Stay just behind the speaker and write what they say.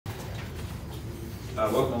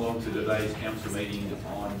Welcome along to today's council meeting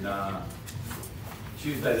on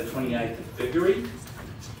Tuesday the 28th of February.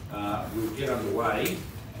 We'll get underway,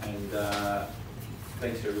 and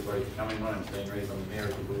thanks to everybody for coming. My name's Dan Rees, I'm the Mayor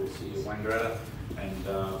of the Rural City of Wangaratta, and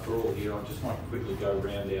for all here, I just might quickly go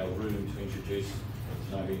around our room to introduce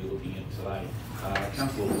to know who you're looking at today.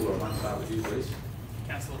 Councillor Fuller, I might start with you, please.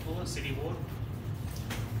 Councillor Fuller, City Ward.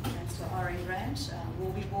 Councillor Irene Grant,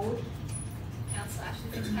 Warby Ward. Councillor Ashley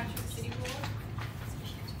Fitzpatrick, City Ward.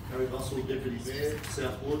 Harry Russell, Deputy Mayor,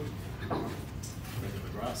 South Ward. Brendan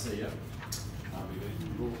McGrath, CEO.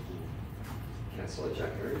 Councillor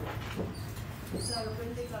Jack Herring. Sarah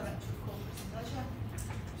Brindley, Director of Corporate and Leisure.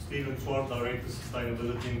 Stephen Swan, Director of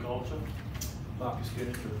Sustainability and Culture. Marcus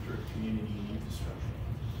Gooden, Director of Community and Infrastructure.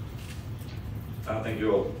 Thank you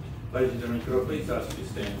all. Ladies and gentlemen, could I please ask you to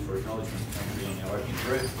stand for acknowledgement and being our opening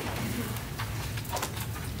address?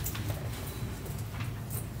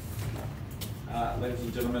 Ladies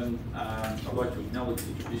and gentlemen, I'd like to acknowledge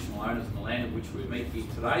the traditional owners of the land on which we meet here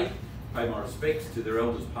today, pay my respects to their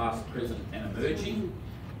elders past, present and emerging,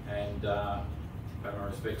 and pay my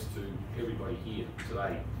respects to everybody here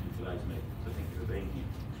today in today's meeting. So thank you for being here.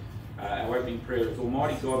 Our opening prayer is: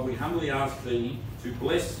 Almighty God, we humbly ask Thee to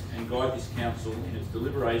bless and guide this council in its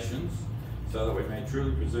deliberations so that we may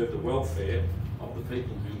truly preserve the welfare of the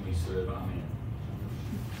people whom we serve. Amen.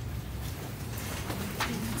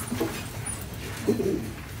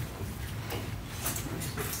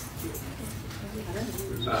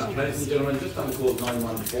 Ladies and gentlemen, just under clause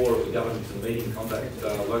 91(4) of the Governance and Meeting Conduct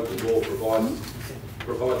local law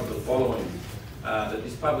provides the following: that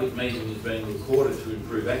this public meeting is being recorded to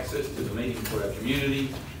improve access to the meeting for our community.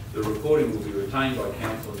 The recording will be retained by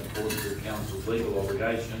council in accordance with council's legal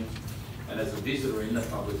obligations, and as a visitor in the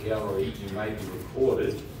public gallery, you may be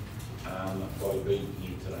recorded by being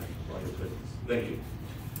here today, by your presence. Thank you.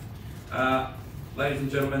 Ladies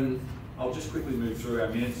and gentlemen, I'll just quickly move through our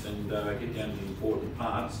minutes and get down to the important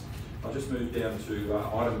parts. I'll just move down to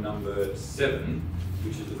item number 7,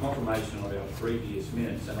 which is the confirmation of our previous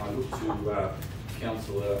minutes, and I look to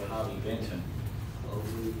Councillor Harvey Benton. I'll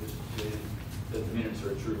move, Mr. Chair, that the minutes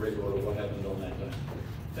are a true record of what happened on that day.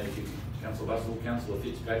 Thank you. Councillor Russell, Councillor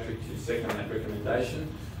Fitzpatrick to second that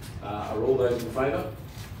recommendation. Are all those in favour?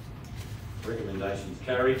 Recommendation is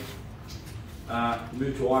carried.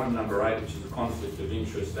 Move to item number 8, which is a conflict of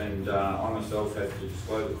interest, and I myself have to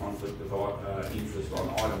disclose a conflict of interest on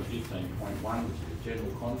item 15.1, which is a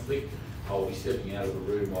general conflict. I'll be stepping out of the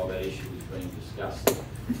room while that issue is being discussed.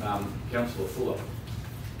 Councillor Fuller.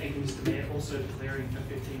 Thank you, Mr. Mayor. Also declaring for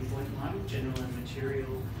 15.1 general and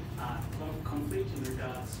material conflict in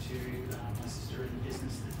regards to my sister and the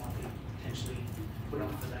business that might be potentially put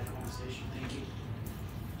up for that conversation. Thank you.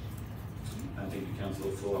 Thank you,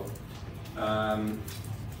 Councillor Fuller.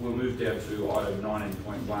 We'll move down to item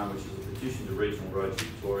 19.1, which is a petition to Regional Roads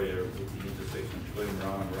Victoria with the intersection of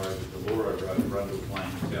Glenrowan Road with the Lauro Road, Brundles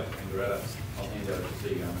Lane, South Wangaratta. I'll hand over to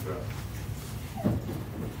CEO McGrath.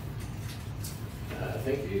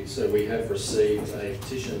 Thank you. So we have received a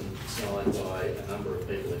petition signed by a number of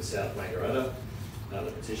people in South Wangaratta.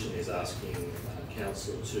 The petition is asking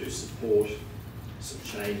council to support some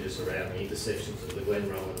changes around the intersections of the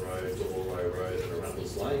Glenrowan Road, the Lauro Road and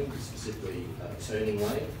Arundels Lane, specifically turning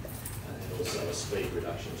lane, and also a speed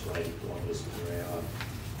reduction to 80 kilometres per hour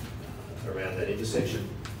around that intersection.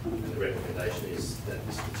 And the recommendation is that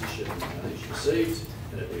this petition is received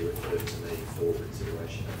and it be referred to me for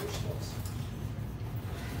consideration and response.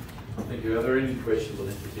 Thank you. Are there any questions on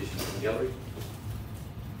this petition from the gallery?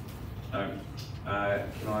 No.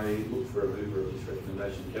 Can I look for a mover of this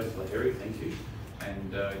recommendation? Councillor Herring, thank you.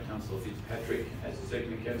 And Councillor Fitzpatrick as a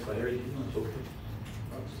second. Councillor Herring, do you want to talk to me?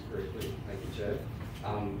 Just briefly, thank you, Chair.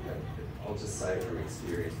 I'll just say from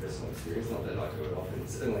experience, personal experience, not that I do it often,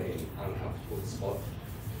 it's certainly an uncomfortable spot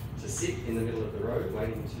to sit in the middle of the road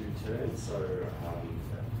waiting to turn, so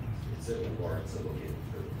it certainly warrants a look in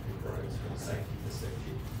for roads from a safety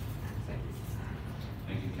perspective. Thank you.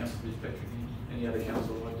 Thank you, Councillor Fitzpatrick. Any other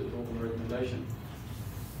councillor would like to talk on the recommendation?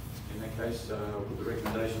 In that case, with the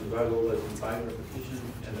recommendation vote, all those in favour of the petition,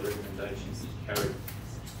 and the recommendation is carried.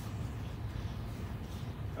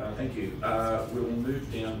 Thank you. We will move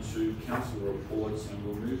down to council reports, and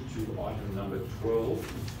we'll move to item number 12,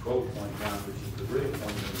 12.1, which is the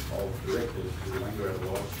reappointment of directors to the Wangaratta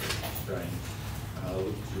Livestock Exchange. I'll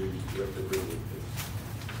look to Director Brindley, please.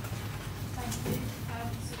 Thank you.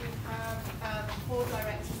 So we have 4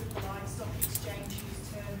 directors of the Livestock Exchange whose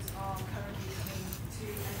terms are currently coming to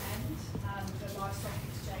an end. The Livestock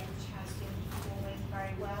Exchange has been performing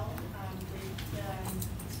very well with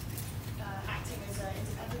acting as an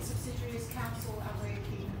independent subsidiary as council, and we're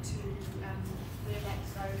keen to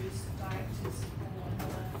those directors for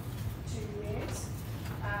another 2 years.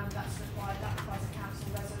 That's required, that requires a council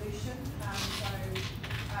resolution.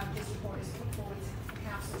 This report is put forward to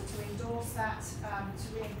council to endorse that, to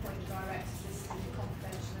reappoint the directors listed in the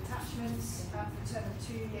confidential attachments for a term of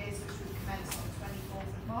 2 years, which would commence on the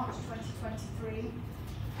 24th of March 2023,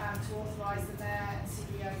 to authorise the Mayor and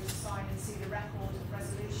CEO to sign and see the record of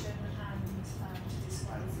resolution and to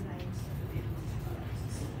disclose the names of the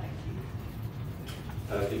directors. Thank you.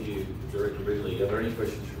 Thank you, Director Ridley. Are there any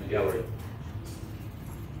questions from the gallery?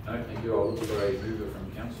 No, thank you. I'll look for a mover from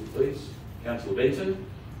council, please. Councillor Benson,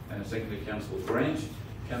 and a second to Councillor Grant.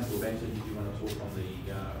 Councillor Benson, did you want to talk on the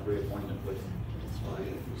reappointment, please?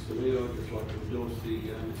 Mr. Mayor, I'd just like to endorse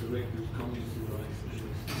the Director's comments in relation to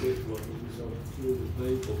this what was through the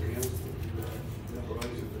need for council, the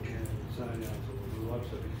operation of the Canada Zone Council, the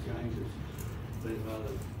livestock exchanges been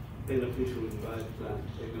rather beneficial in both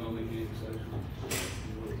economic and social.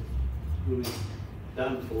 Really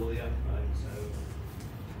done for the upgrade, so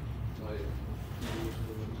I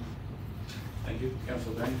Thank you.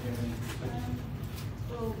 Councillor Grant, do you have any questions?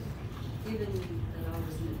 Well, given that I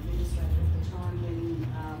was an administrator at the time when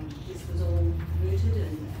this was all mooted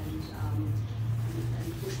and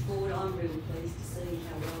pushed forward, I'm really pleased to see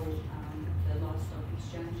how well the livestock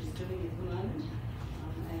exchange is doing at the moment,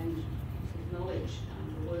 and acknowledge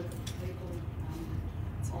the work of the people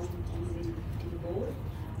on the board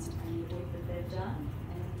and the work that they've done,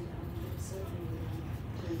 and certainly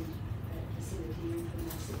to facility for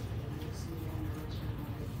myself.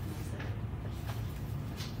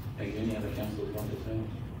 Thank you. Any other councillors want to say?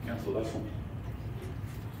 Councillor Russell.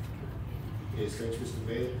 Yes, thanks, Mr.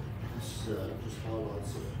 Mayor. This just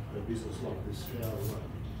highlights a business like this, how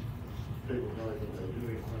people know that they're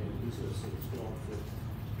doing playing business, and it's gone from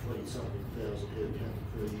 20-something thousand head cattle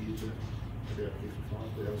per year to about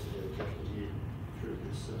 55,000 head cattle a year through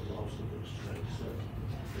this livestock exchange. So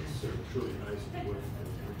it's truly amazing work that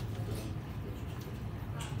they're doing.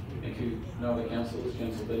 Thank you. No other councillors?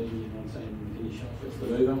 Councillor Benton, you want to say finish off? That's the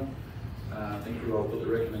mover. Thank you. I'll put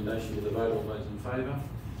the recommendation to the vote. All those in favour?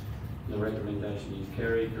 The recommendation is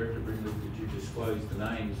carried. Director Brindley, could you disclose the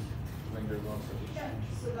names of Wengara Livestock Yeah,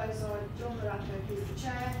 Exchange? so those are John Morocco, who's the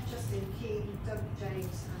chair, Justin Keane, Doug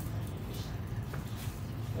James, and Andy Fisher.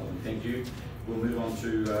 Lovely, thank you. We'll move on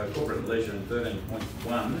to corporate leisure and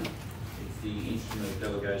 13.1. It's the instrument of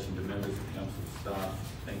delegation to members of council staff.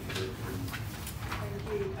 Thank you, Director Brindley.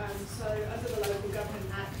 Thank you. So under the Local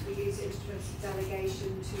Government Act, we use instruments of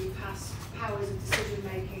delegation to pass powers of decision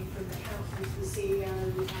making from the council to the CEO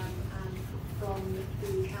and from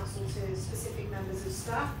the council to specific members of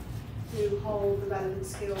staff who hold the relevant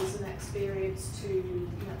skills and experience to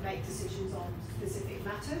make decisions on specific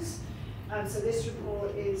matters. So this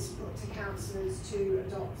report is put to councillors to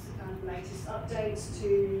adopt the latest updates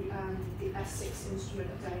to the S6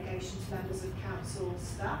 instrument of delegation to members of council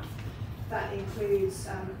staff. That includes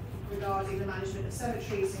regarding the management of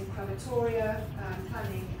cemeteries and crematoria,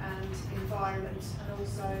 planning and environment, and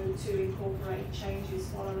also to incorporate changes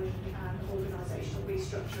following organisational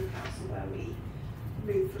restructure of council, where we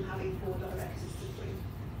moved from having 4 directors to 3.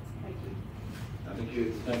 Thank you. Thank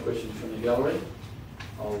you. No questions from the gallery.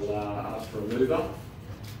 I'll ask for a mover.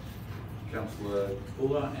 Councillor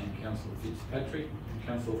Fuller and Councillor Fitzpatrick.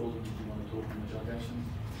 Councillor Fuller, did you want to talk on the delegation?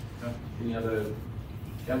 No? Any other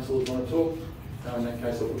councillors want to talk? No, in that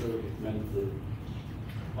case I'll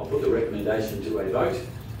put the recommendation to a vote.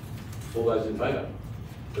 All those in favour?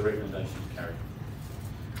 The recommendation is carried.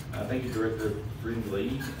 Thank you, Director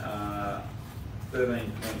Brindley.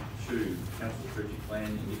 13.2, Council Strategic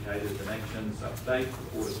Plan Indicators and Actions Update,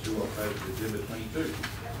 Report of 2 October to December 22.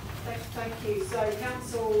 Thank you. So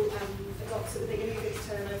Council adopts at the beginning of its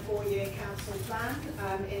term a 4-year council plan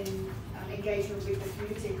in engagement with the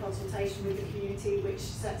community and consultation with the community, which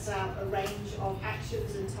sets out a range of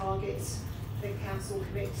actions and targets that Council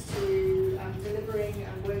commits to delivering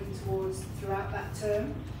and working towards throughout that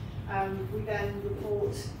term. We then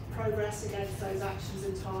report progress against those actions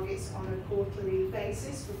and targets on a quarterly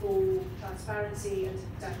basis for full transparency and to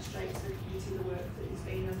demonstrate to the community the work that is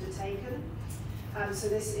being undertaken. So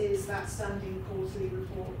this is that standing quarterly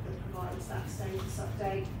report that provides that status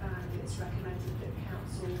update, and it's recommended that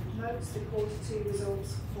Council notes the Q2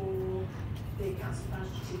 results for the Council Plan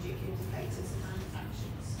strategic indicators and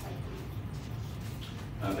actions. Thank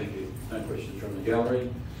you. Thank you. No questions from the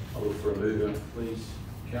gallery. I'll look for a mover, please.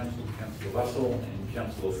 Councillor Russell and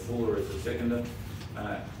Councillor Fuller as the seconder.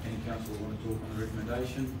 Any councillor want to talk on the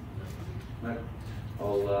recommendation? No.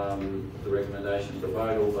 I'll put the recommendation to the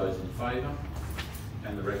vote. All those in favour?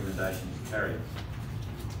 And the recommendation is carried.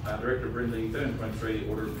 Director Brindley, 13.3,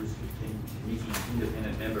 Audit and Risk Committee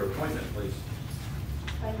Independent Member Appointment, please.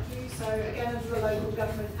 Thank you. So again, under the Local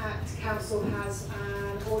Government Act, Council has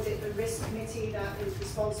an Audit and Risk Committee that is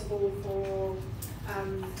responsible for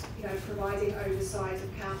providing oversight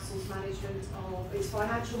of Council's management of its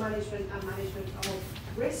financial management and management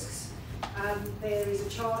of risks. There is a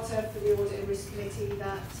charter for the Audit and Risk Committee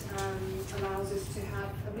that allows us to have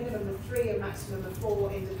a minimum of 3 and maximum of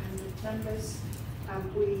 4 independent members.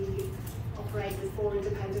 We operate with 4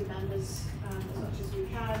 independent members as much as we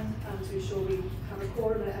can to ensure we have a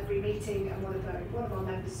quorum at every meeting, and one of our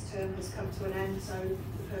members' term has come to an end, so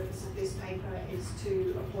the purpose of this paper is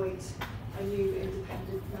to appoint a new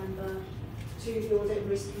independent member to the Audit and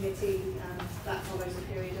Risk Committee. That follows a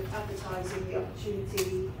period of advertising the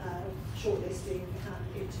opportunity, shortlisting and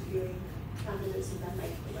interviewing candidates, and then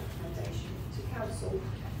making a recommendation to Council.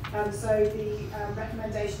 So the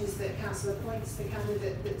recommendation is that Council appoints the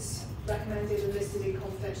candidate that's recommended and listed in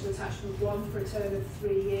confidential attachment 1 for a term of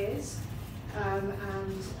 3 years, and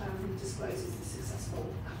discloses the successful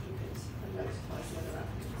applicant and notifies the other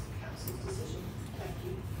applicants of Council's decision. Thank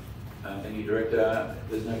you. Thank you, Director. If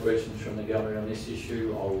there's no questions from the gallery on this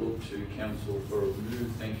issue, I'll look to Council for a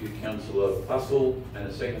move. Thank you, Councillor Bussell, and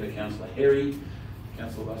a second to Councillor Herry.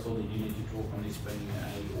 Councillor Bussell, did you need to talk on this being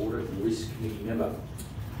an Audit and Risk Committee member?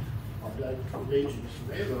 I don't need you, Mr.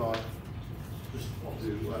 Mayor, but I just want to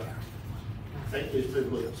thank these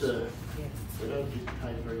people that they don't get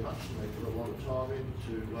paid very much, and they put a lot of time in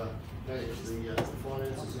to manage the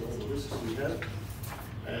finances and all the risks we have.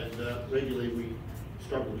 And regularly we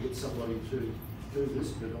struggle to get somebody to do this,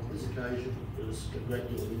 but on this occasion there's a great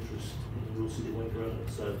deal of interest in the rural city of Wangaratta,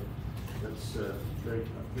 so that's very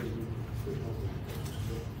good.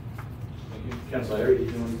 Thank you. Councillor Herry, did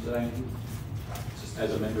you want to say anything?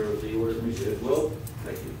 As a member of the Audit and Risk as well?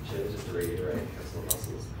 Thank you, Chair. Just to reiterate Councillor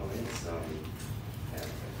Russell's comments, I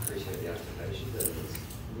appreciate the application, but just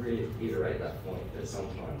reiterate that point that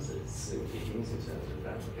sometimes it's slim pickings in terms of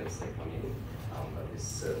applicants that come in, but this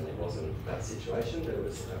certainly wasn't that situation. There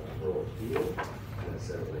was a broad field, and it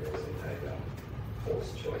certainly wasn't a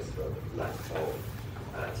forced choice for lack of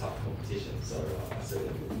tough competition. So I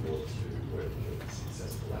certainly look forward to working with a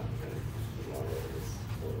successful applicant in my role as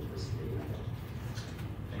Audit and Risk Committee member.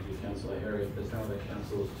 Thank you, Councillor Herry. If there's no other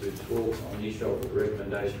councillors to talk on the issue, I'll put the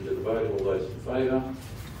recommendation to the vote. All those in favour?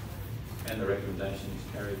 And the recommendation is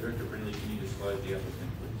carried. Director Brindley, can you disclose the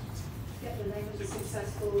applicant, please? Yep, the name of the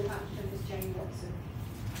successful applicant is Jane Watson.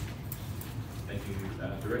 Thank you,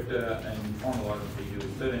 Director. And final item for you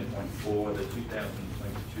is 13.4, the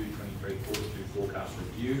 2022-23 Quarter 2 Forecast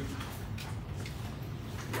Review.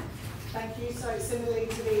 Thank you. So similarly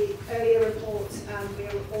to the earlier report, we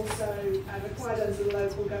are also required under the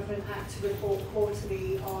Local Government Act to report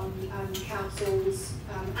quarterly on Council's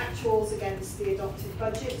actuals against the adopted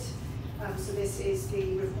budget. So this is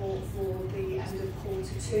the report for the end of Quarter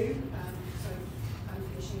 2, so I'm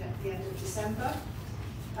finishing at the end of December.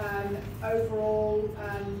 Overall,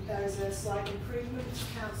 there is a slight improvement to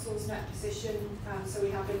Council's net position, so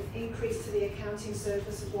we have an increase to the accounting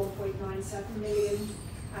surplus of 1.97 million,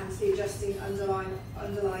 and the adjusting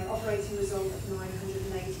underlying operating result of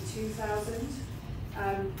 982,000,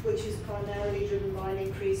 which is primarily driven by an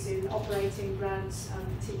increase in operating grants,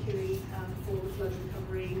 particularly for the flood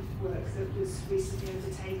recovery work that was recently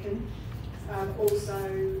undertaken. Also,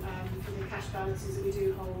 for the cash balances that we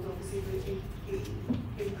do hold, obviously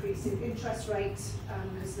the increase in interest rates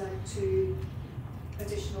has led to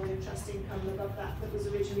additional interest income above that was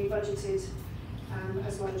originally budgeted,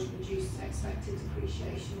 as well as reduced expected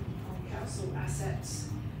depreciation on council assets.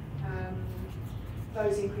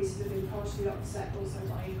 Those increases have been partially offset also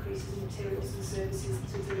by increases in materials and services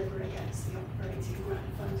to deliver against the operating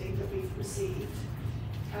grant funding that we've received.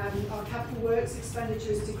 Our capital works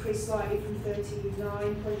expenditure has decreased slightly from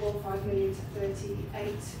 39.15 million to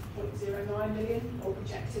 38.09 million, or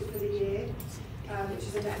projected for the year, which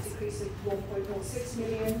is a net decrease of 1.06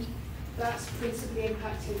 million. That's principally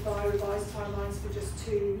impacted by revised timelines for just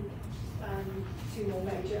two more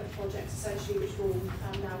major projects, essentially, which will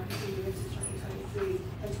now continue into 2023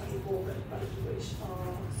 and 24, but both of which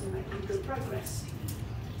are still making good progress.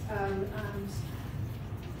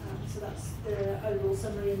 So that's the overall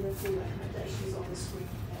summary, and the full recommendations on the screen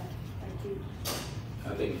there. Thank you.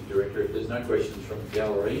 Thank you, Director. If there's no questions from the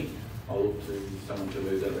gallery, I'll look to someone to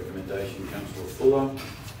move that recommendation. Councillor Fuller,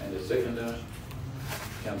 and a seconder,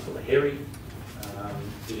 Councillor Herry.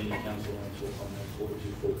 Did any councillor want to talk on that Quarter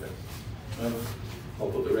 2 forecast? No.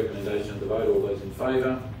 I'll put the recommendation to the vote. All those in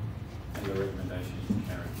favour, and the recommendation is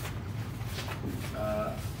carried.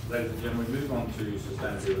 Ladies and gentlemen, we move on to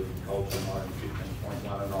sustainability and culture, item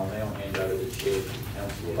 15.1, and I'll now hand over the chair to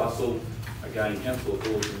Councillor Russell. Again, Councillor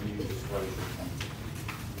Ford, can you disclose your comment?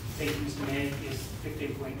 Thank you, Mr Mayor. Yes,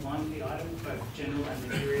 15.1, the item, both general and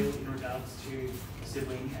material in regards to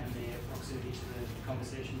sibling and their proximity to the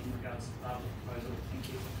conversation in regards to the proposal. Thank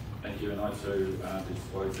you. Thank you, and also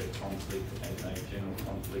disclose that conflict as a general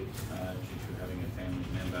conflict due to having a family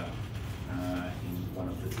member in one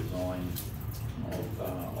of the designs of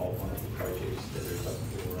one of the projects that is up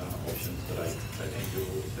for options today. So thank you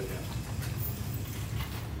all. Sit down.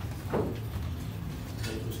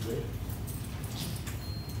 Thank you, Mr. Mayor.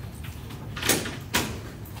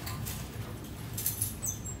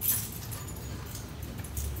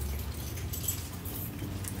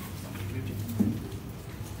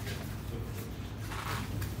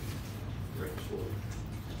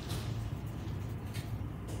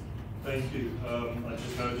 Thank you. I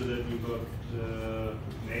just noted that we've got the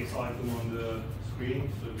next item on the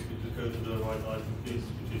screen, so if we could just go to the right item, please,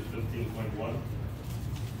 which is 15.1.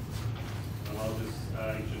 And I'll just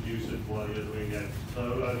introduce it while you're doing that.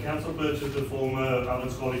 So, Council purchased the former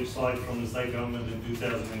Allen's College site from the state government in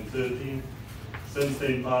 2013. Since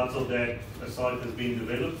then, parts of that site has been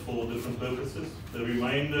developed for different purposes. The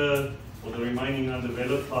remainder, or the remaining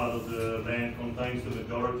undeveloped part of the land, contains the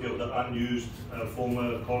majority of the unused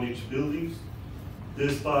former college buildings.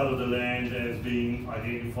 This part of the land has been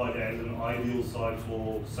identified as an ideal site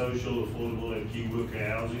for social, affordable and key worker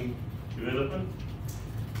housing development.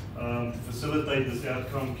 To facilitate this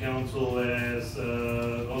outcome, Council has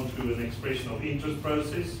gone through an expression of interest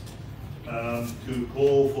process to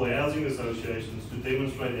call for housing associations to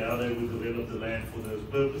demonstrate how they would develop the land for those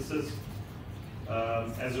purposes.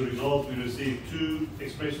 As a result, we received 2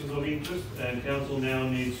 expressions of interest, and Council now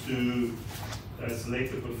needs to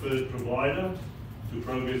select a preferred provider to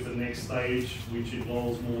progress the next stage, which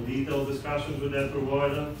involves more detailed discussions with that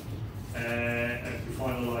provider and to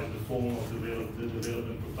finalise the form of the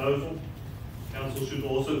development proposal. Council should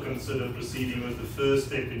also consider proceeding with the first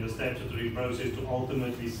step in the statutory process to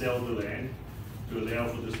ultimately sell the land to allow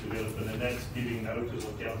for this development, and that's giving notice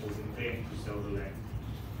of Council's intent to sell the land.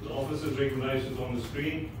 The officer's regulations on the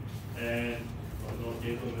screen, and not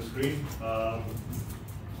yet on the screen.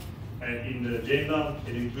 And in the agenda,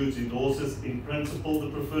 it includes endorses in principle the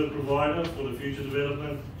preferred provider for the future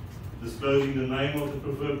development, disclosing the name of the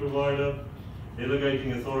preferred provider,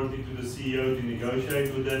 delegating authority to the CEO to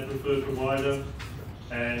negotiate with that preferred provider,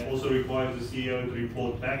 and also requires the CEO to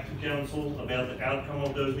report back to Council about the outcome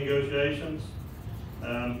of those negotiations,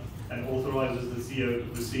 and authorises the CEO to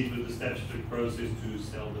proceed with the statutory process to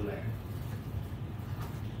sell the land.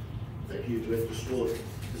 Thank you, Director Stewart.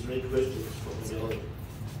 Is there any questions from the gallery?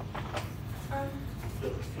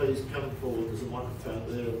 Please come forward. There's a microphone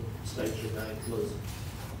there. State your name, please.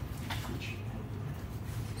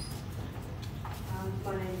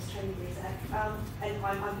 My name is Tony Rizak, and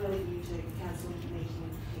I'm really new to council meeting,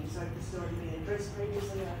 so this has already been addressed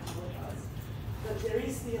previously. I apologise. But there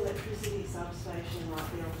is the electricity substation right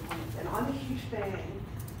there on the point, and I'm a huge fan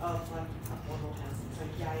of like affordable housing, so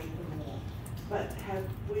yay for more. But have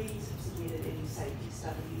we submitted any safety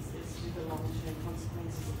studies as to the long-term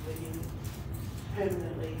consequences of living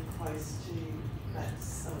permanently close to that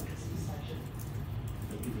electricity station?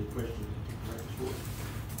 Thank you for the question.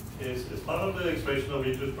 Yes, as part of the expression of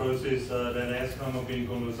interest process, that has come up in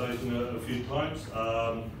conversation a few times.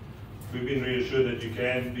 We've been reassured that you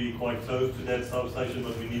can be quite close to that substation,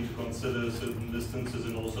 but we need to consider certain distances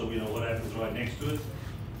and also, what happens right next to it.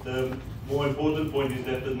 The more important point is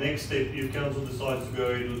that the next step, if Council decides to go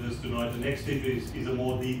ahead with this tonight, the next step is a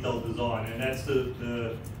more detailed design, and that's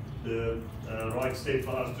the right step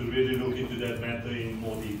for us to really look into that matter in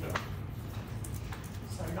more detail.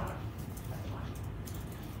 So no.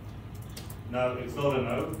 No, it's not a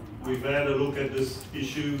no. We've had a look at this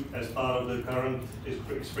issue as part of the current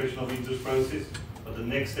expression of interest process, but the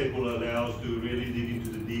next step will allow us to really dig into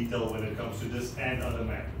the detail when it comes to this and other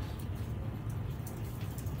matters.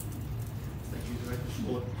 Thank you, Director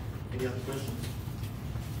Stewart. Any other questions?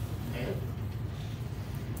 Anne?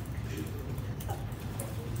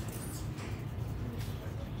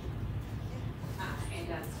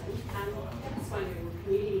 I was wondering, will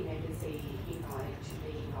community members be invited to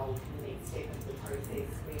be involved in the next step of the process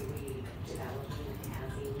where we develop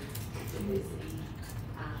housing diversity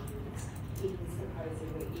in this proposal,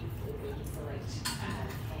 where if we select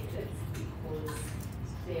candidates, because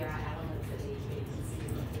there are elements that need to be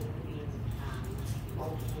considered within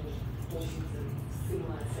multiple portions of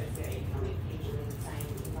similar socioeconomic people in the same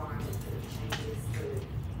environment that changes the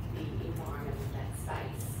environment of that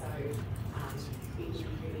space. So it would be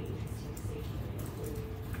really interesting to see if you include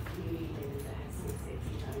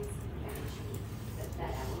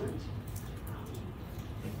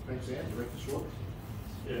Thanks, Anne. Director Schwab.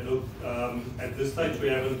 Yeah, look, at this stage we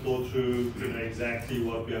haven't thought through exactly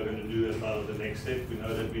what we are going to do as part of the next step. We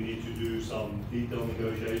know that we need to do some detailed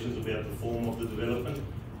negotiations about the form of the development.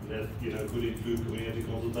 That could include community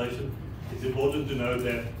consultation. It's important to note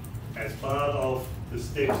that as part of the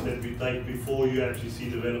steps that we take before you actually see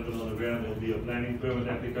development on the ground, there will be a planning permit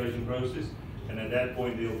application process, and at that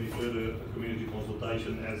point there will be further community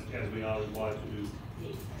consultation as we are required to do.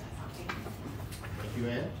 Thank you,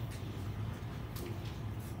 Anne.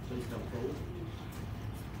 Please come forward.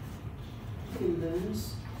 Kim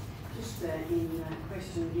Burns, just in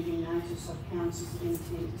question giving notice of council's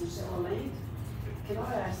intent to sell a land. Can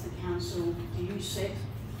I ask the council, do you set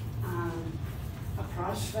a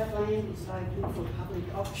price for that land? Is it open for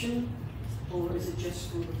public auction, or is it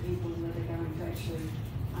just for the people that are going to actually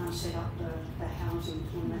set up the housing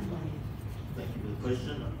on that land? Thank you for the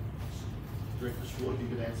question. Director Schwartz, you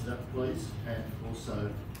could answer that, please, and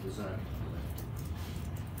also the zoning.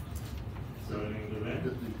 Zoning the land?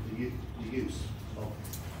 The use of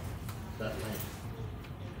that land.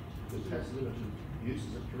 It has limited use,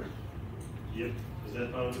 is that correct? Yep. Is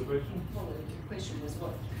that part of the question? Well, the question was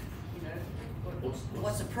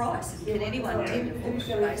What's the price? Yeah, Can anyone tender for who's it,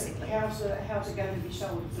 going basically? How's it going to be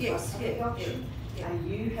sold? Is it Yes, by public yeah, auction? yeah.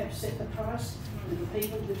 And you have set the price, and the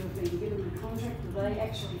people that have been given the contract, do they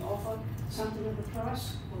actually offer something at the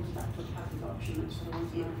price, or is it up to public auction? That's what I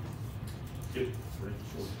want to know. Yep.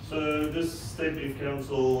 So this step in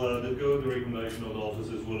council, the recommendation of the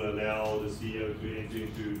officers will allow the CEO to enter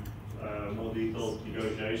into more detailed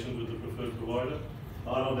negotiations with the preferred provider.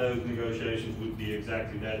 Part of those negotiations would be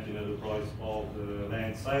exactly that, the price of the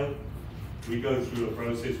land sale. We go through a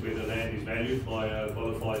process where the land is valued by a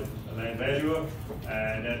qualified land valuer,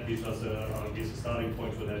 and that gives us a starting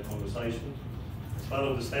point for that conversation. As part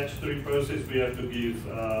of the statutory process, we have to give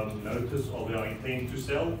notice of our intent to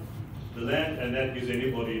sell the land, and that gives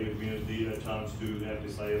anybody in the community a chance to have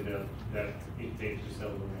to say about that intent to sell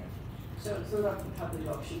the land. So it's not up for public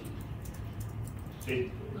auction?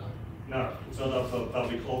 No, it's not up for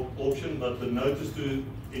public auction, but the notice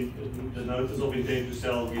of intent to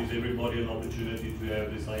sell gives everybody an opportunity to have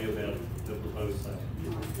to say about the proposed sale.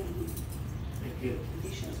 Thank you.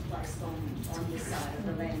 Conditions placed on the sale of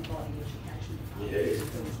the land by the education department. Yeah,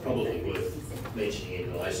 it's probably worth mentioning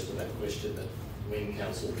in relation to that question that when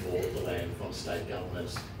council bought the land from state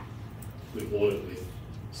government, we bought it with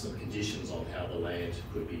some conditions on how the land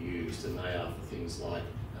could be used, and they are for things like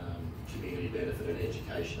community benefit and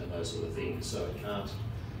education and those sort of things. So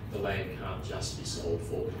the land can't just be sold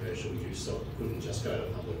for commercial use, so it couldn't just go to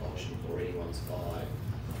public auction for anyone to buy,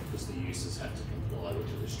 because the users have to comply with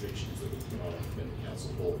the restrictions that were put on when the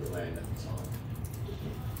council bought the land at the time.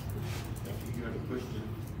 Thank you. You have a question?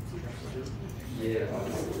 Yeah, I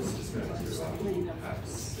was just going to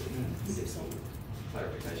perhaps give some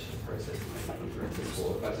clarification of process and director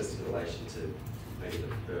report, but just in relation to maybe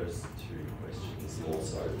the first two questions more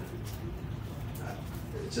so.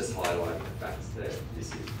 Just highlight the fact that this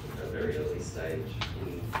is a very early stage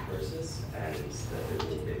in the process, and that there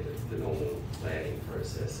will be the normal planning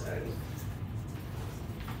process, and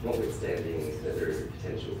notwithstanding that there is a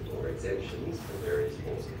potential for exemptions for various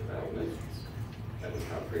forms of development, and we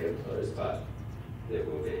can't preempt those, but there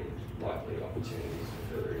will be likely opportunities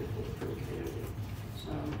for further input from the community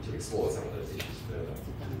to explore some of those issues further.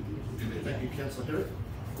 Thank you, Councillor Herrick.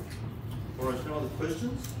 All right, no other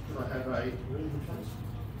questions? Can I have a move, please?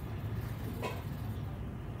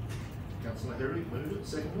 Councillor Herrick, move it.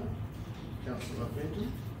 Second one. Councillor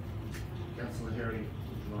Fenton. Councillor Herrick,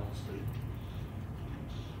 would you like to speak?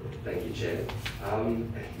 Thank you, Chair.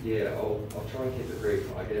 Yeah, I'll try and keep it brief.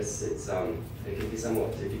 I guess it can be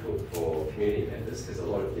somewhat difficult for community members because a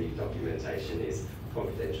lot of the documentation is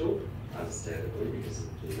confidential, understandably, because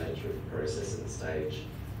of the nature of the process and the stage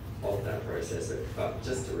of that process. But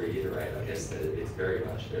just to reiterate, I guess that it's very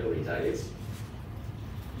much early days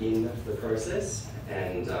in the process,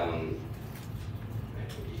 and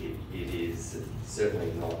it is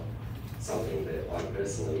certainly not something that I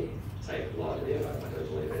personally take lightly, and I don't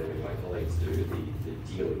believe any of my colleagues do, the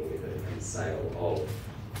dealing with and sale of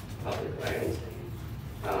public land.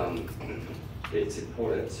 It's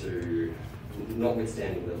important to,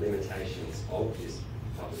 notwithstanding the limitations of this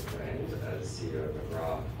public land, as CEO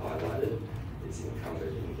McGrath highlighted, it's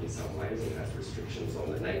encumbered in some ways and has restrictions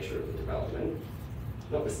on the nature of the development.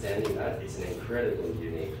 Notwithstanding that, it's an incredibly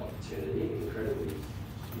unique opportunity, incredibly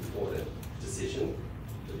important decision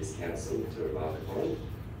for this council to embark upon.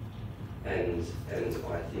 And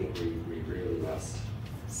I think we really must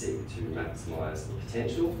seek to maximise the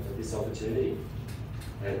potential of this opportunity.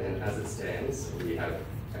 And as it stands, we have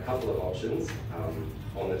a couple of options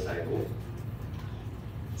on the table.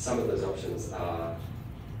 Some of those options are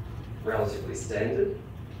relatively standard,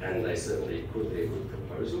 and they certainly could be a good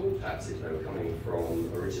proposal, perhaps if they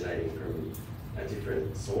were originating from a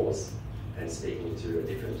different source and speaking to a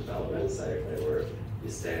different development. Say if they were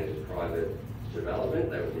your standard private development,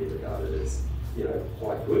 they would be regarded as, you know,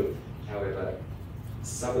 quite good. However,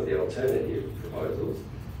 some of the alternative proposals,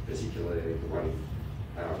 particularly the one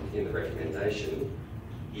in the recommendation,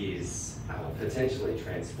 is potentially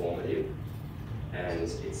transformative, and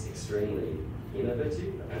it's extremely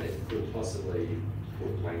innovative, and it could possibly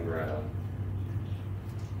put Wangaratta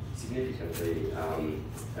significantly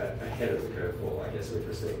ahead of the curveball, I guess, with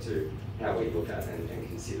respect to how we look at and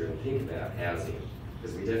consider and think about housing,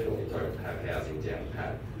 because we definitely don't have housing down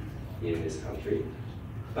pat in this country.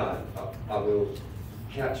 But I will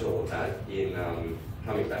couch all of that in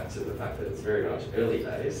coming back to the fact that it's very much early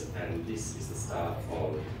days, and this is the start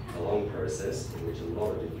of a long process in which a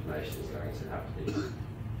lot of information is going to have to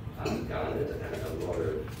be garnered, and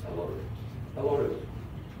a lot of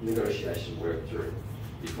negotiation work through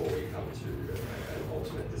before we come to an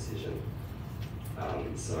ultimate decision.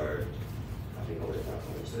 So I think I'll let my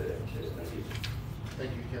comments there. Cheers, thank you.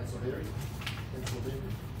 Thank you, Councillor Henry. Councillor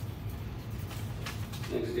Bentley.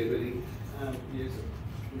 Thanks, Deputy. Yes,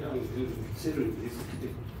 going to considering this,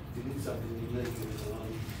 it is something unique, and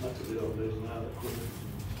much of it I've learned now that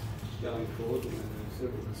going forward, and there's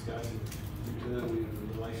several discussions internally in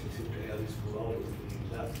relationship to how this will ultimately be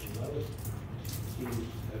industrial.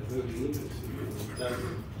 Very interesting, and it does,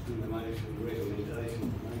 in the motion, the recommendation,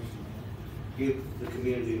 the motion, give the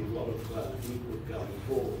community a lot of input going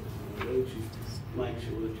forward. And I urge you to make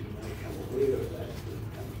sure that you become aware of that when it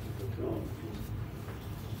comes to the time.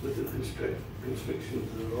 With the restrictions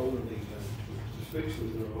that are on the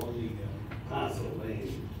parcel land,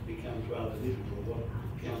 it becomes rather difficult what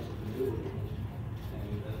council can do.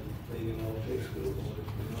 And being an old tech school board, it's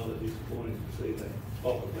been rather disappointing to see that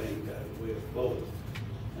block of land go where it was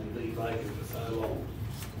and be vacant for so long.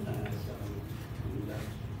 At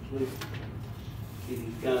least it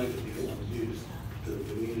is going to become of use to the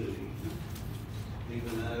community,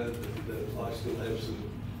 even though I still have some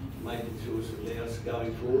making sure some house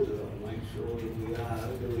going forward that I'll make sure that we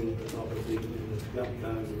are doing the proper thing and it's going to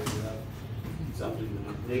something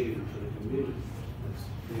that is negative for the community. That's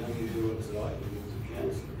the only assurance that I can give as a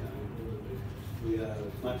councillor going forward, that we are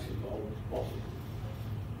as much involved as possible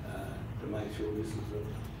to make sure this is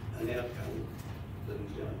an outcome that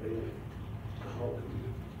is going to benefit the whole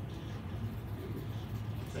community.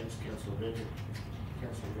 Thanks, Councillor Bentley.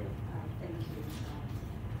 Councillor Brown. Thank you,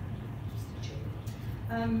 Mr. Chair.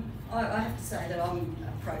 I have to say that I'm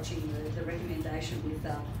approaching the recommendation with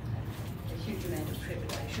a huge amount of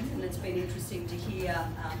trepidation, and it's been interesting to hear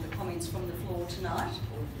the comments from the floor tonight,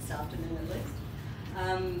 or this afternoon at least,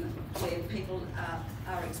 where people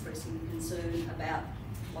are expressing concern about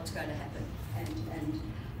what's going to happen.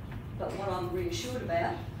 But what I'm reassured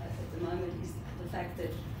about at the moment is the fact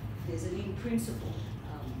that there's an in-principle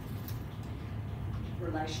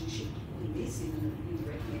relationship in this, in the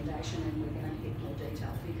recommendation, and we're going to get more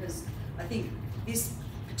detail, because I think this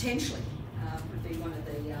potentially would be one of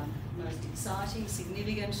the most exciting,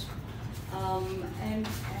 significant and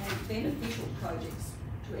beneficial projects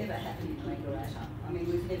to ever happen in Wangaratta. I mean,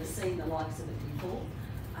 we've never seen the likes of it before.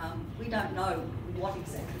 We don't know what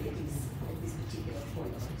exactly it is at this particular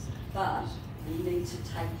point, but we need to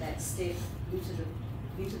take that step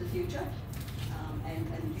into the future.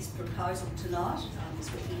 And this proposal tonight, this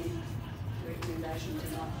recommendation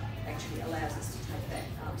tonight, actually allows us to take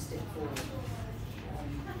that step forward.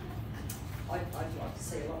 I'd like to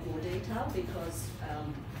see a lot more detail, because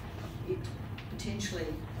it potentially,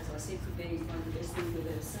 as I said, could be one of the best things we've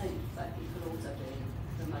ever seen, but it could also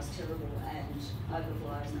be the most terrible and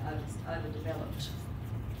overblown, overdeveloped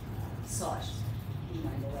site in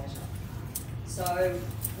Wangaratta. So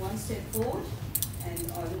one step forward,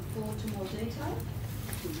 and I look forward to more detail.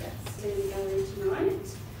 That's where we go in tonight.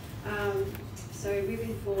 So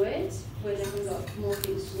moving forward, we've definitely got more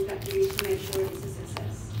things to look at to make sure it's a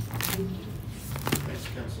success. Thank you. Thanks,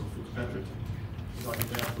 Councillor Fitzpatrick. If I can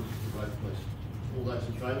now put it to the vote, please. All those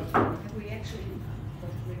in favour? Have we actually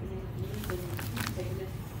recommended and seconded?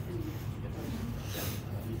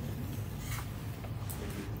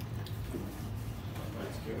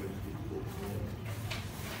 Votes carried.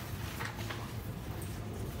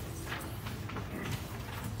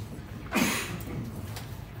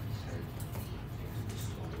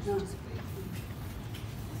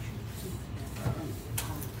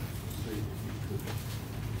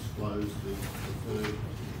 Disclose the third.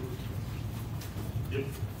 Yep.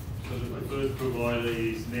 So the preferred provider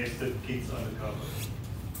is Nested Kids Undercover.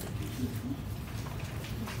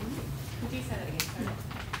 Could you say that again, sorry?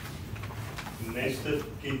 Nested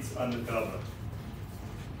Kids Undercover.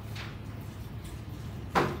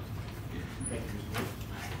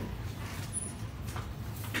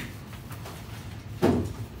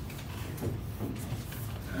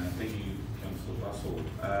 Thank you, Councillor Russell.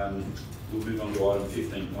 We'll move on to item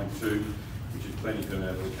 15.2, which is planning permit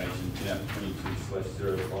application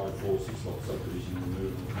 1022/0546 lot subdivision removal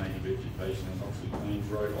of native vegetation on Oxley Plains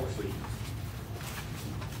Road, Oxley.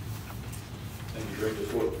 Thank you, Director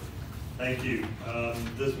Swart. Thank you.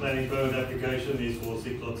 This planning permit application is for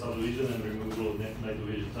 6 lot subdivision and removal of native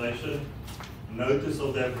vegetation. Notice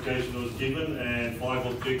of the application was given and 5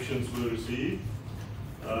 objections were received.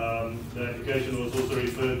 The application was also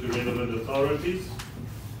referred to relevant authorities.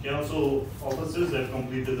 Council officers have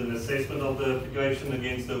completed an assessment of the application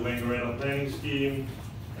against the Wangaratta planning scheme.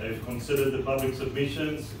 They've considered the public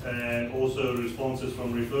submissions and also responses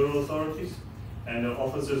from referral authorities. And the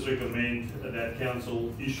officers recommend that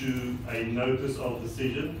council issue a notice of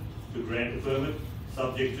decision to grant the permit,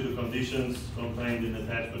 subject to the conditions contained in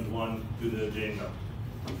attachment 1 to the agenda.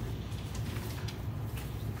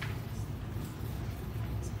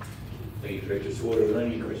 Thank you, Director Swart. Are there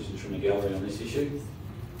any questions from the gallery on this issue?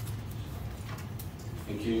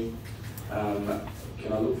 Thank you.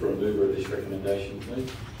 Can I look for a mover of this recommendation, please?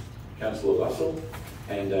 Councillor Russell,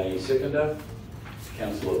 and a seconder,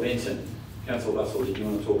 Councillor Benson. Councillor Russell, did you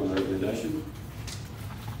want to talk on the recommendation?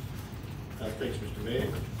 Thanks, Mr. Mayor.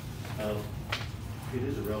 It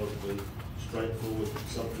is a relatively straightforward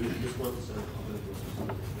subdivision, this one, so I'm going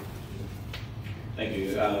to. Thank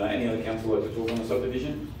you. Any other councillor like to talk on the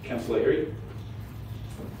subdivision? Councillor Erie.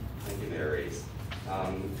 Thank you, Mayor Rees.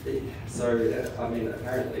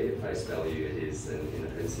 Apparently at face value it is an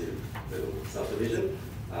inoffensive little subdivision,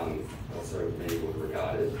 also many would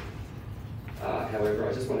regard it. However,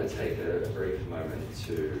 I just want to take a brief moment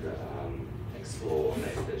to explore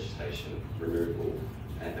native vegetation removal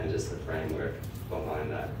and just the framework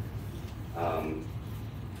behind that.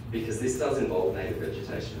 Because this does involve native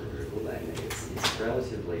vegetation removal, and it's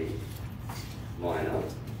relatively minor,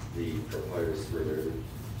 the proposed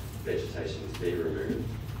vegetation to be removed.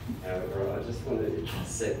 However, I just want to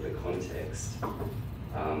set the context.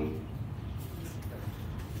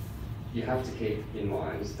 You have to keep in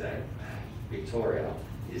mind that Victoria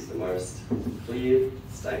is the most cleared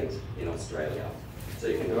state in Australia. So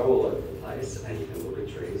you can go all over the place and you can look at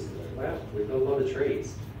trees and go, wow, we've got a lot of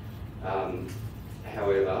trees.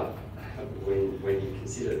 However, when you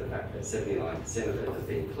consider the fact that 79% of it has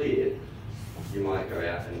been cleared, you might go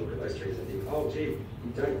out and look at those trees and think, oh gee,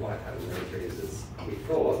 we don't quite have as many trees as we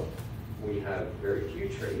thought. We have very few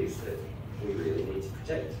trees that we really need to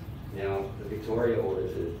protect. Now, the Victoria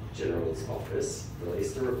Auditor General's Office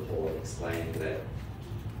released a report explaining that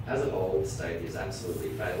as a whole, the state is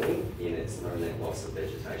absolutely failing in its no net loss of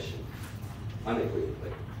vegetation,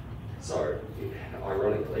 unequivocally. So,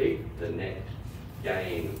 ironically, the net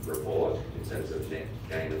gain report, in terms of net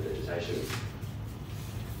gain of vegetation,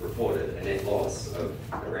 reported a net loss of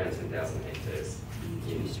around 10,000 hectares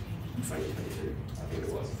in 2022, I think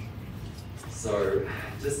it was. So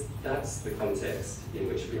just that's the context in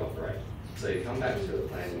which we operate. So you come back to a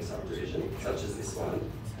planning subdivision, such as this one,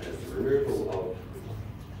 and it's the removal of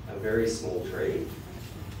a very small tree,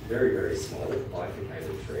 very, very small,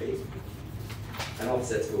 bifurcated tree, and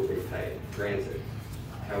offsets will be paid, granted.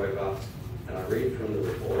 However, and I read from the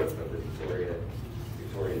report of the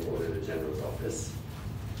Victorian Auditor General's Office,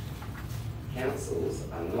 councils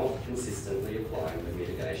are not consistently applying the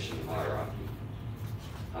mitigation hierarchy.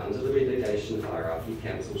 Under the mitigation hierarchy,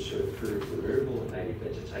 councils should approve removal of native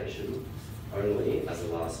vegetation only as a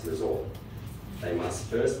last resort. They must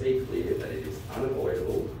first be clear that it is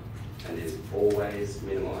unavoidable and is always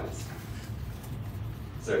minimised.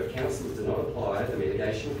 So if councils do not apply the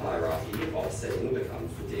mitigation hierarchy, offsetting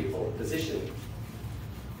becomes the default position.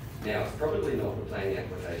 Now, it's probably not the planning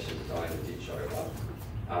application to die in a ditch over.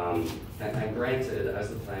 And granted, as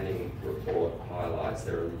the planning report highlights,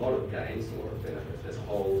 there are a lot of gains and a lot of benefits. There's a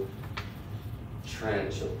whole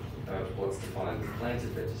tranche of what's defined as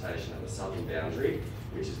planted vegetation at the southern boundary,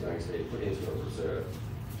 which is going to be put into a reserve.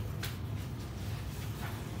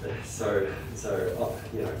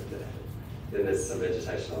 Then there's some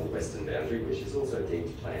vegetation on the western boundary, which is also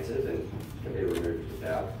deemed planted and can be removed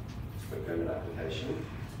without a permit application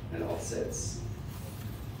and offsets.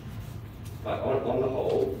 But on the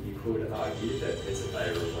whole, you could argue that it's a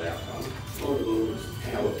favourable outcome.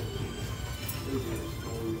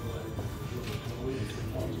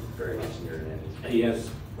 Very much near an end. He has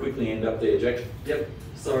quickly end up there, Jack. Yep.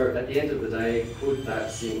 So at the end of the day, could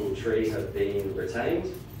that single tree have been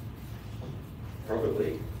retained?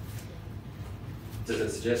 Probably. Does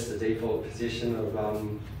it suggest the default position of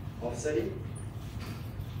offsetting?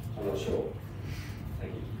 I'm not sure.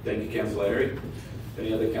 Thank you. Thank you, Councillor Airy.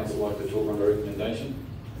 Any other councillor like to talk on the recommendation?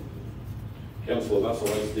 Councillor Russell,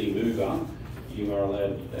 as the mover, you are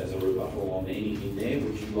allowed as a rebuttal on anything there.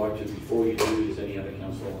 Would you like to, before you do, is any other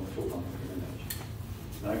councillor want to talk on the recommendation?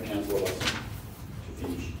 No, Councillor Russell, to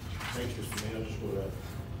finish. Thanks, Mr Mayor. I just want to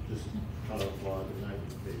clarify the name of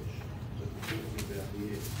the bench that we're talking about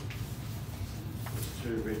here. It's 2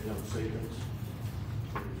 red gum seedlings,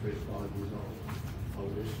 35 years old, I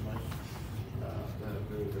would estimate. They are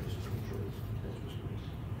very, very strong trees. Thanks, Mr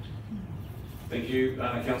Mayor. Thank you.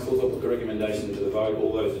 Councillors, I'll put the recommendation to the vote.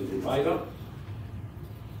 All those in favour?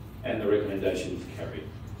 And the recommendation is carried.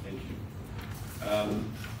 Thank you.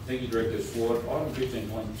 Thank you, Director Swart. Item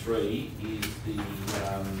 15.3 is the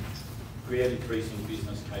creative precinct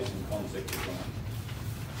business case and concept design.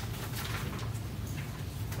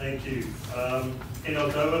 Thank you. In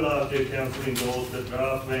October last year, Council endorsed the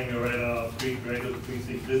draft Wangaratta Creative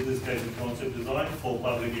Precinct Business Case and Concept Design for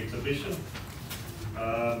public exhibition.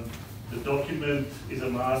 The document is a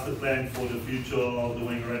master plan for the future of the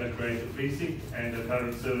Wangaratta Creative Precinct and the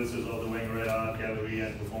current services of the Wangaratta Art Gallery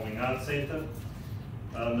and Performing Arts Centre.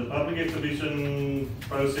 The public exhibition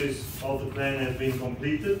process of the plan has been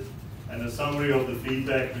completed, and a summary of the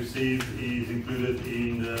feedback received is included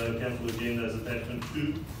in the council agenda as attachment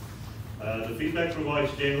 2. The feedback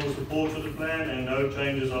provides general support for the plan, and no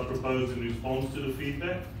changes are proposed in response to the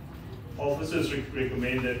feedback. Officers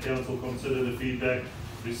recommend that council consider the feedback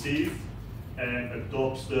received and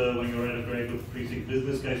adopts the Wangaratta Creative Precinct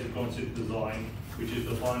Business Case and Concept Design, which is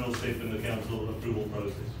the final step in the council approval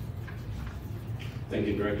process. Thank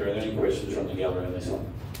you, Director. Are there any questions from the gallery on this one?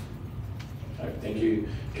 No, thank you.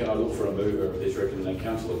 Can I look for a mover of this recommendation?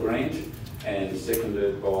 Councillor Grant, and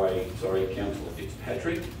seconded by, Councillor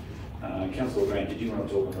Fitzpatrick. Councillor Grant, did you want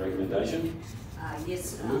to talk on the recommendation?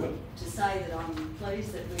 Yes, to say that I'm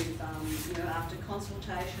pleased that we've, after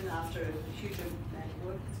consultation, after a huge amount of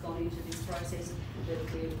work that's gone into this process, that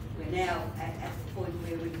we're now at the point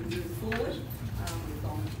where we can move forward. We've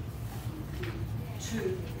gone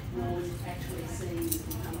towards actually seeing this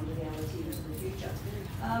become a reality into the future.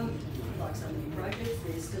 Like so many projects,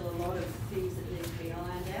 there's still a lot of things that need to be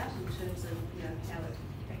ironed out in terms of how it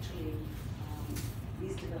actually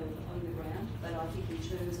is developed on the ground. But I think in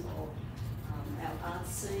terms of our art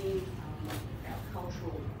scene, our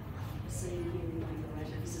cultural scene here in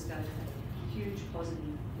Wangaratta, this is going to have a huge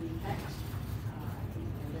positive impact. I think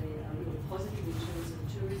they're a real positive in terms of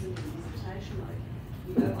tourism and visitation.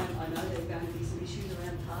 I know there are going to be some issues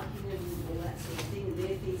around parking and all that sort of thing, and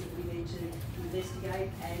they're things that we need to investigate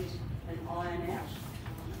and iron out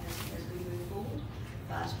as we move forward.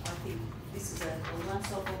 But I think this is a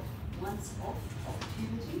once-off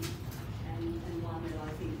opportunity, and one that I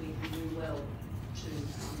think we can do well to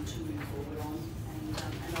move forward on.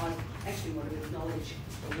 And I actually want to acknowledge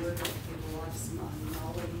the work of people like Simone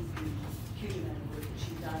Nolan, the huge amount of work that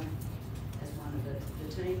she's done as one of the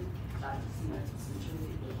team, but some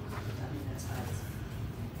terrific work done in that space.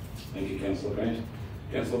 Thank you, Councillor Grant.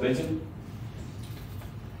 Councillor Benson?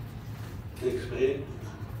 Thanks, Mayor.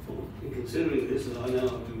 In considering this, and I know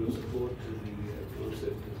I've given support to the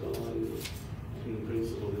concept design in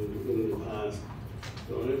principle in the past,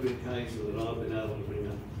 but on every case that I've been able to bring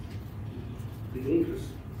up the interest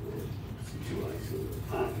or situation of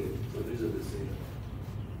parking for visitors here,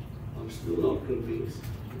 I'm still not convinced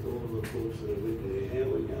with all the reports that are written there how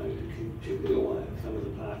we're going to keep chipping away at some of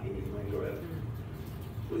the parking in Wangaratta.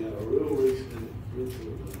 We have a real regional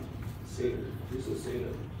centre, business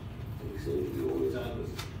centre, and we seem to be always able to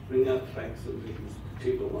bring up facts that we can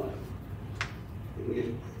chip away. And yet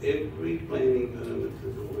every planning permit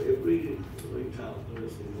or every retail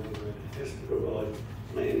person in Wangaratta has to provide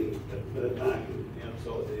planning parking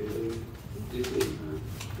outside their business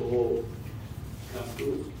for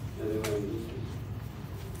customers and their own business.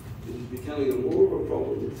 It is becoming more of a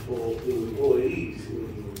problem for the employees in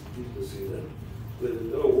the business centre, where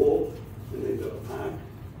they've got to walk and they've got to park,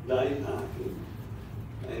 day parking,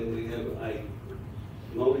 and we have a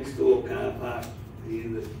multi-store car park here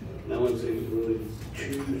that no one seems to really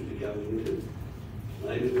choose to go into.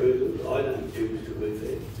 Maybe reasons I don't choose to be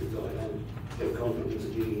there because I don't have confidence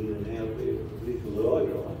of getting in and out there with the vehicle that I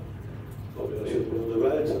drive. Probably I should build the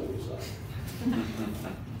roads on the side.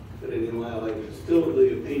 But anyway, I still have the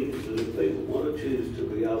opinion that if people want to choose to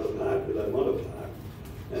be able to park where they want to park,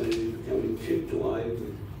 and it is becoming chipped away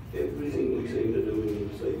with everything we seem to do in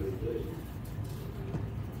the CBD.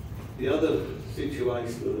 The other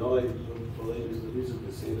situation that I believe is the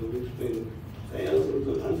visitor centre. We've spent thousands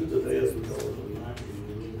and hundreds of thousands of dollars on marketing in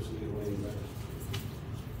the University of Wellington.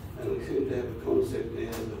 And we seem to have a concept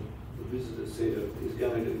now that the visitor centre is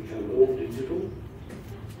going to become all digital.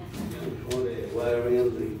 We're going to find our way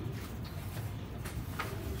around the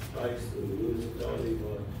space of the municipality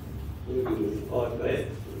by working with iPad,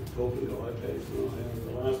 talking to iPads. And I have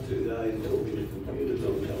the last 2 days talking to computers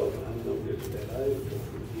on the telephone, and I'm just about over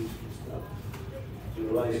talking to useful stuff in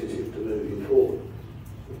relationship to moving forward.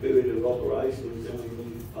 The period of operation is going to be,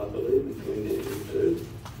 I believe, between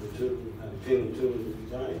 10 and 2 of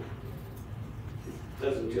the day. It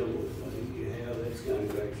doesn't tell me how that's going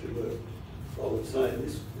to actually work. I would say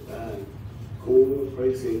this corner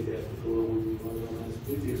precinct out the corner will be one of the most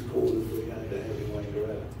busiest corners we're going to have in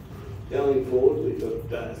Wangaratta. Going forward, we've got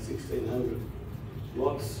 1,600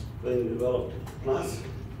 lots being developed plus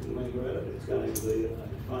in Wangaratta. It's going to be a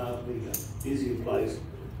far bigger, busier place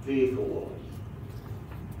vehicle-wise.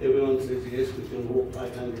 Everyone says yes, we can walk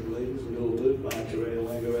 800 metres and do a loop march around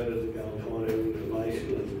Wangaratta to go and find our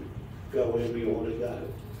information and go wherever you want to go.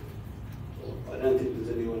 I don't think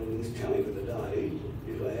there's anyone in this chamber today,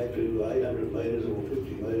 if they had to do 800 metres or 50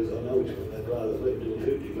 metres, I know which one they'd rather do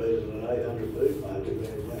 50 metres than an 800 metre march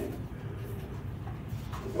around Wang.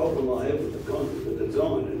 The problem I have with the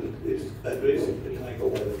design is addressing to take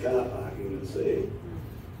away the car parking that's there.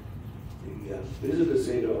 The visitor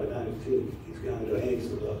centre, I don't think, is going to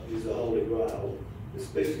answer is the holy grail,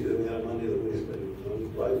 especially the amount of money that we're spending on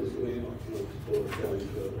places. I cannot support us going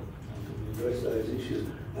further to address those issues.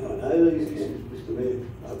 And I know these issues, Mr Mayor,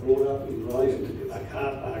 are brought up in relation to a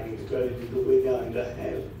car parking strategy that we're going to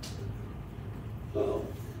have. So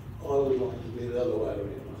I would like to be the other way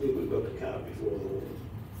around. I think we've got the cart before the horse.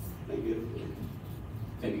 Thank you.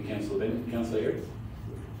 Thank you, Councillor Bennett. Councillor Eyre.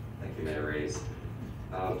 Thank you, Mayor Rees.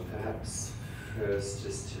 Perhaps first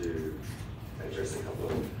just to address a couple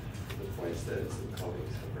of the points that some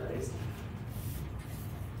colleagues have raised.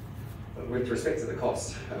 With respect to the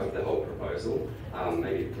cost of the whole proposal,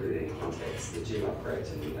 maybe to put it in context, the gym upgrade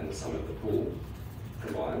and the sum of the pool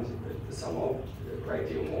combined, the sum of a great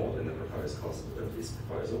deal more than the proposed cost of this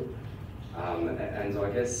proposal. And I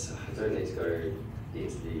guess I don't need to go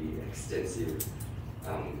into the extensive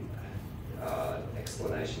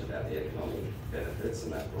explanation about the economic benefits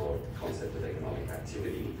and that broad concept of economic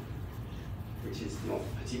activity, which is not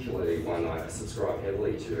particularly one I subscribe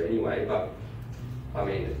heavily to anyway, but I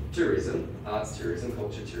mean, tourism, arts tourism,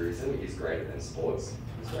 culture tourism is greater than sports,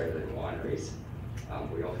 it's greater than wineries.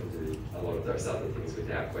 We often do a lot of those other things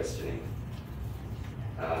without questioning.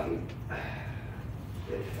 And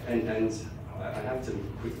I have to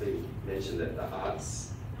quickly mention that the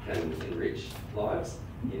arts can enrich lives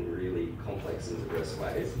in really complex and diverse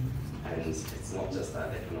ways. And it's not just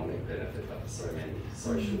that economic benefit, but so many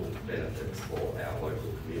social benefits for our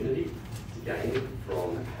local community to gain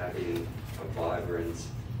from having a vibrant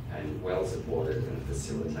and well-supported and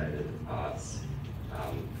facilitated arts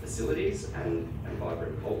facilities and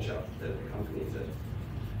vibrant culture that accompanies it.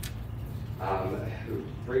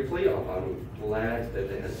 Briefly, I'm glad that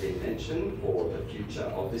there has been mention for the future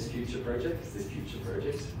of this future project, because this future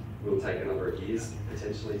project will take a number of years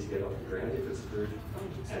potentially to get off the ground if it's approved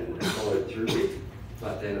and followed through with.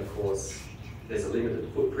 But then, of course, there's a limited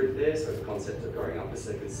footprint there, so the concept of going up a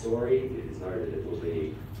second story, it is noted it will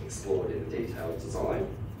be explored in a detailed design.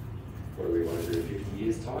 What do we want to do in 50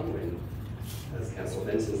 years' time when, as Councillor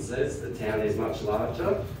Benson says, the town is much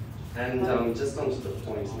larger? And just onto the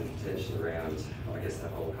point of contention around, I guess,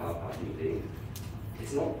 that whole car parking thing,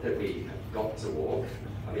 it's not that we have got to walk.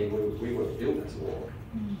 I mean, we were built to walk.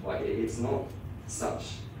 Like, it's not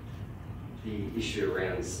such the issue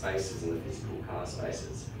around spaces and the physical car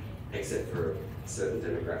spaces, except for certain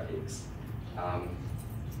demographics.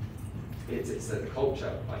 It's the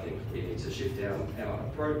culture. I think we need to shift our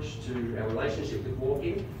approach to our relationship with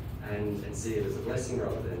walking and see it as a blessing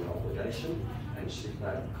rather than an obligation, and shift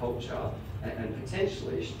that culture and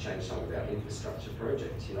potentially change some of our infrastructure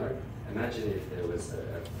projects. You know, imagine if there was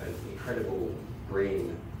an incredible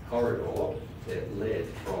green corridor that led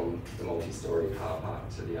from the multi-storey car park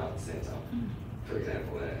to the arts centre, for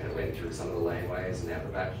example, and it went through some of the laneways and out the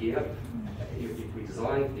back here. If we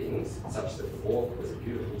designed things such that the walk was a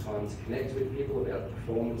beautiful time to connect with people about the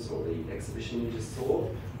performance or the exhibition you just saw,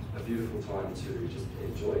 a beautiful time to just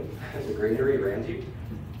enjoy the greenery around you.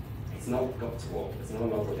 It's not got to walk, it's not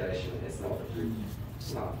an obligation, it's not a group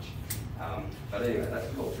march. But anyway, that's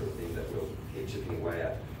a cultural thing that we'll keep chipping away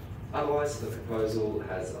at. Otherwise, the proposal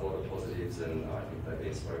has a lot of positives, and I think they've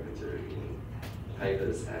been spoken to in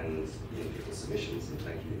papers and in people's submissions, and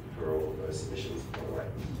thank you for all of those submissions, by the way.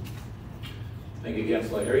 Thank you,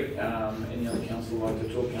 Councillor Herry. Any other councillor like to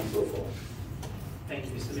talk? Councillor Fuller. Thank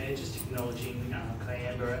you, Mr Mayor. Just acknowledging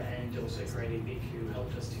Kayamba and also Creative Vic who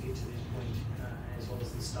helped us to get to this point, as well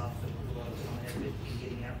as the staff that put a lot of time and effort in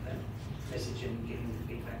getting out that message and getting the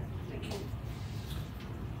feedback. Thank you.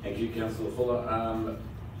 Thank you, Councillor Fuller.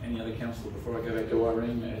 Any other councillor before I go back to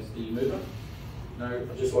Irene as the mover? No,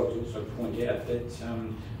 I'd just like to also point out that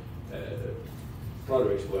prior to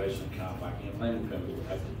exploration of car parking, a planning permit will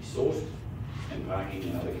have to be sought, and parking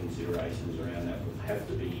and other considerations around that will have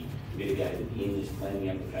to be mitigated in this planning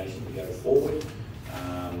application to go forward.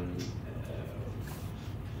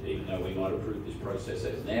 Even though we might approve this process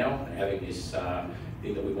as now, and having this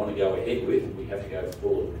thing that we want to go ahead with, we have to go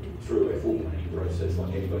through a full planning process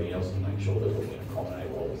like anybody else to make sure that we can accommodate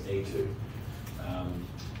what we need to.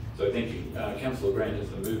 So thank you. Councillor Grant, as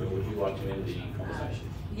the mover, would you like to end the conversation?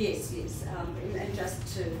 Yes, and just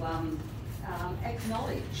to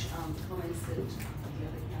acknowledge comments that the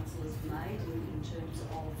other councillors made in terms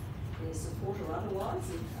of their support or otherwise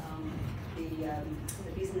of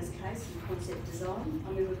the business case and concept design.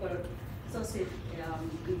 I mean, we've got, as I said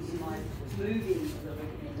in my moving of the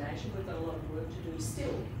recommendation, we've got a lot of work to do still.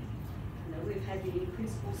 You know, we've had the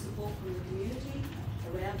in-principle support from the community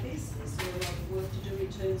around this. There's still a lot of work to do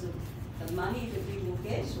in terms of the money that we will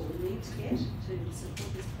get or need to get to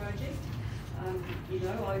support this project. You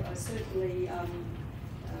know, I certainly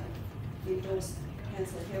endorse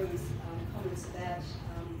Councillor Herring's comments about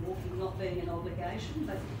walking not being an obligation,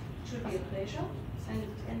 but it should be a pleasure.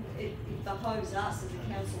 And it behoves us as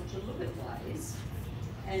a council to look at ways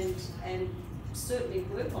and certainly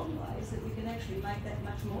work on ways that we can actually make that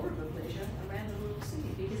much more of a pleasure around the rural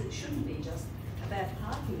city, because it shouldn't be just about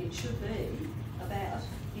parking, it should be about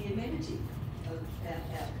the amenity of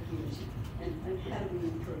our community and how do we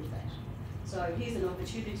improve that. So here's an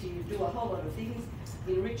opportunity to do a whole lot of things,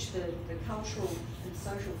 enrich the cultural and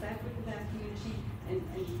social fabric of our community and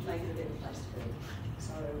make it a better place to be.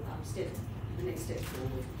 So the next step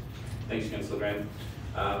forward. Thanks, Councillor Graham.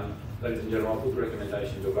 Ladies and gentlemen, I'll put the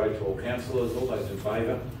recommendation to a vote to all councillors. All those in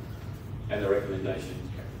favour? And the recommendation is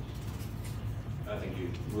carried. Thank you.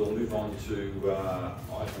 We'll move on to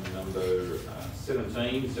item number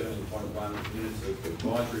 17, 17.1, minutes of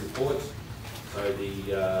advisory reports. So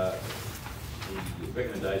the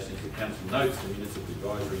recommendation is that council notes the minutes of the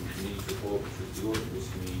advisory committee's report, which was the audit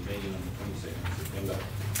risk committee meeting on the 22nd of September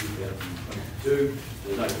 2022.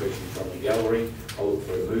 There's no questions from the gallery. I'll look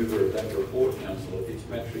for a mover of that report, Councillor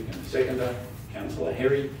Fitzpatrick, and a seconder, Councillor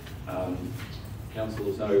Herry.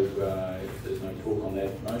 Councillors know if there's no talk on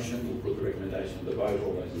that motion, we'll put the recommendation to the vote.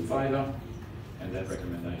 All those in favour, and that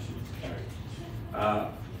recommendation is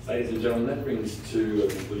carried. Ladies and gentlemen, that brings to a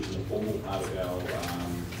conclusion the formal part of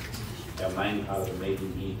our main part of the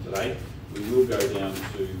meeting here today. We will go down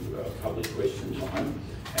to public question time,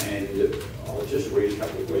 and I'll just read a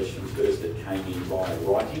couple of questions first that came in by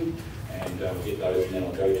writing, and I'll get those, and then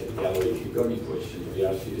I'll go to the gallery. If you've got any questions, we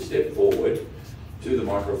ask you to step forward to the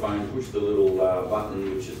microphone, push the little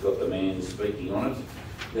button which has got the man speaking on it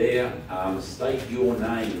there, state your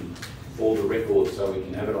name for the record so we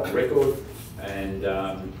can have it on record, and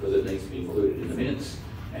because it needs to be included in the minutes,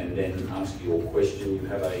 and then ask your question. You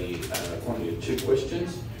have a quantity of 2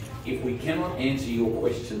 questions. If we cannot answer your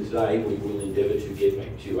question today, we will endeavour to get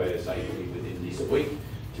back to you ASAP within this week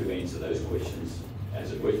to answer those questions.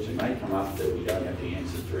 As a question may come up that we don't have the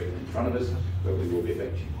answers directly in front of us, but we will get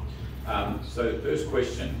back to you. So the first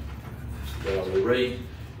question that I will read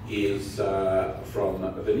is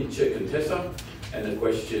from Venetia Contessa, and the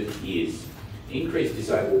question is: increase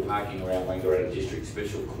disabled parking around Wangaratta District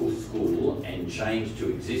Special School and change to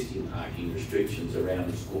existing parking restrictions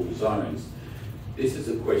around the school zones. This is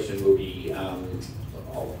a question will be,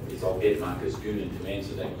 I'll get Marcus Goonan to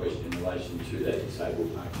answer that question in relation to that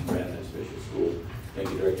disabled parking around that special school. Thank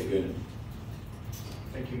you, Director Goonan.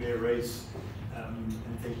 Thank you, Mayor Rees,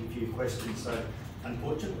 and thank you for your question. So,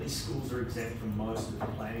 unfortunately, schools are exempt from most of the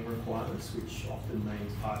planning requirements, which often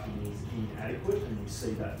means parking is inadequate, and we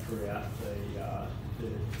see that throughout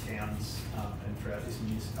the towns and throughout this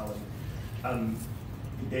municipality.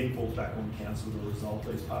 It then falls back on council to resolve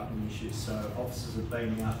these parking issues. So officers have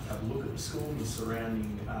been out to have a look at the school and the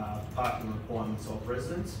surrounding parking requirements of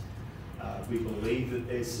residents. We believe that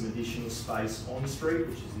there's some additional space on street,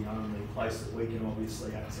 which is the only place that we can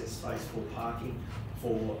obviously access space for parking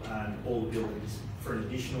for all abilities, for an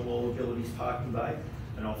additional all abilities parking bay.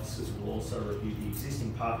 And officers will also review the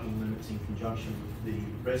existing parking limits in conjunction with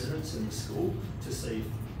the residents and the school to see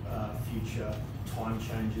if future time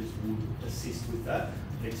changes would assist with that.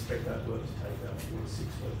 We expect that work to take about 4 to 6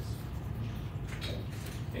 weeks.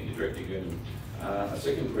 Thank you, Director Goonan. A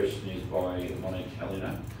second question is by Monique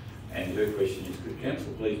Helena, and her question is, could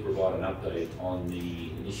Council please provide an update on the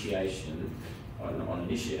initiating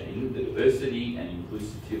the Diversity and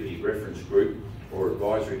Inclusivity Reference Group or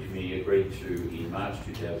Advisory Committee agreed to in March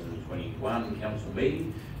 2021 Council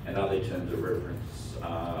meeting, and are their terms of reference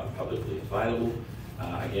publicly available?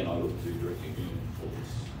 Again, I look to Director Goonan for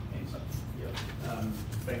this answer. Yep.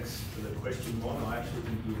 Thanks for the question, Mon. I actually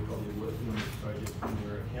think you were probably working on this project when you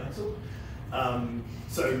were at council.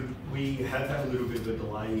 So we have had a little bit of a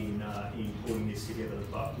delay in putting this together,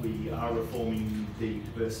 but we are reforming the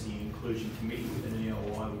Diversity and Inclusion Committee with an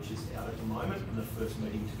EOI which is out at the moment, and the first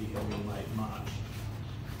meeting to be held in late March.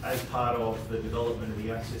 As part of the development of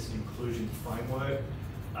the Access and Inclusion Framework,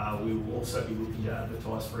 we will also be looking to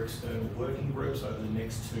advertise for external working groups over the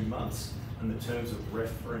next 2 months, and the terms of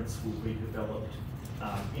reference will be developed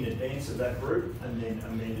in advance of that group and then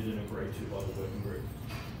amended and agreed to by the working group.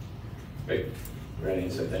 Great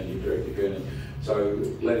answer, thank you, Director Goonan. So,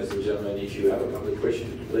 ladies and gentlemen, if you have a couple of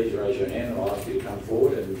questions, please raise your hand and I'll ask you to come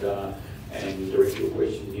forward and direct your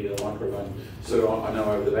question near the microphone. So, I know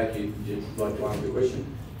over the back you'd like to ask a question.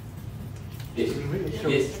 Yes,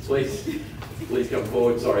 yes, please. Please come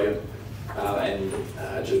forward, sorry. And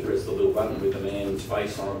just press the little button with the man's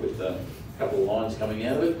face on it with a couple of lines coming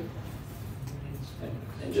out of it.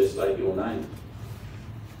 And just state your name.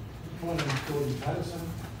 My name is Gordon Patterson,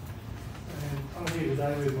 and I'm here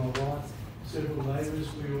today with my wife, several neighbours.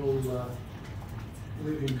 We all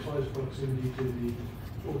live in close proximity to the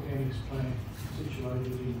organics plant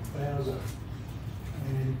situated in Bowser.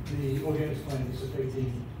 And the organics plant is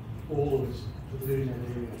affecting all of us that live in that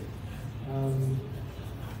area.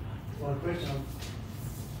 My question, I'm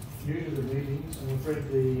new to the meetings and I've read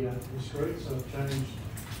the script, so I've changed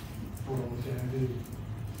what I was going to do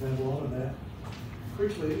babble on about.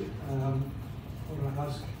 Quickly, I want to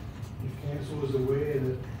ask if Council is aware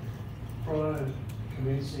that prior to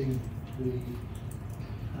commencing the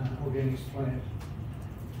organics plant,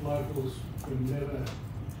 locals were never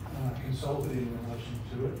consulted in relation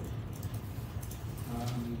to it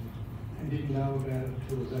and didn't know about it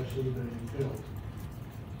until it was actually being built.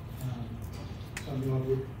 Something I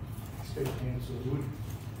would expect Council would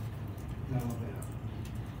know about.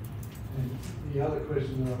 And the other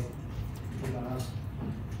question that I would ask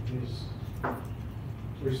is,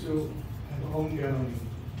 we still have ongoing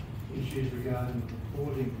issues regarding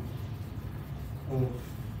reporting of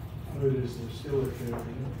odours that are still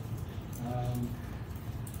occurring.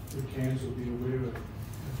 Would Council be aware of the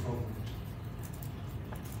problem?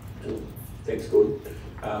 Thanks, Gordon.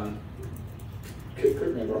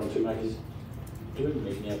 Correct me if I'm wrong, too, mate. Do we have a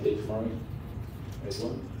meeting out there tomorrow? As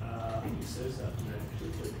well? I think it says that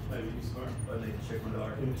actually, maybe tomorrow. I need to check my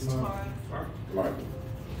diary. Tomorrow.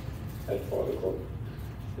 At 5 o'clock.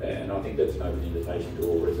 And I think that's an open invitation to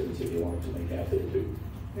all residents if you wanted to meet out there to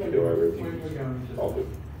go over everything. We're going to. Oh, good.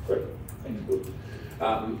 Great. Thanks, good.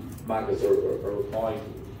 Marcus, a reply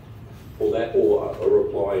for that, or a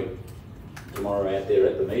reply tomorrow out there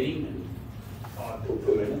at the meeting? And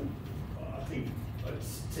put in it? I think,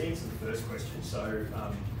 to answer the first question, so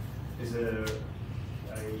there's a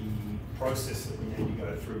process that we need to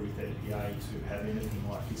go through with EPA to have anything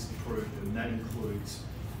like this approved, and that includes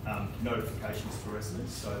notifications to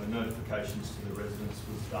residents. So the notifications to the residents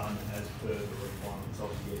was done as per the requirements of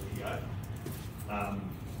the EPA.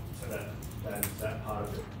 So that is that part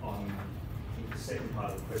of it. I think the second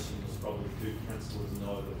part of the question was probably, do councillors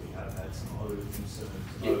know that we have had some odour concerns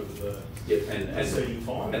over the preceding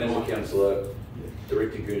time? And as a councillor,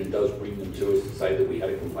 Director Goonan does bring them to us to say that we had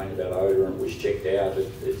a complaint about odour and it was checked out,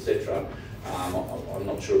 etc. I'm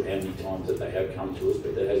not sure how many times that they have come to us,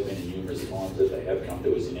 but there has been numerous times that they have come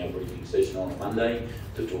to us in our briefing session on a Monday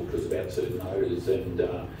to talk to us about certain odours and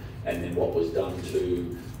then what was done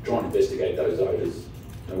to try and investigate those odours,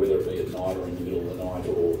 whether it be at night or in the middle of the night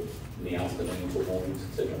or in the afternoons or mornings,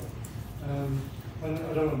 etc. I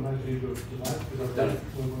don't want to make it into a debate because I read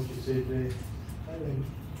what you said there.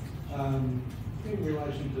 In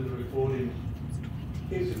relation to the reporting,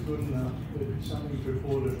 is it good enough that if something's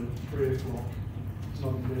reported at 3 o'clock, it's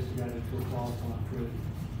not investigated till 5:03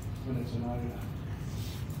 when it's an odour?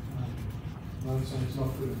 I would say it's not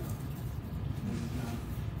good enough.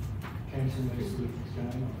 And council needs to look what's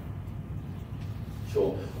going on.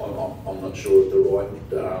 Sure. I'm not sure of the right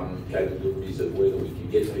capabilities of whether we can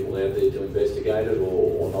get people out there to investigate it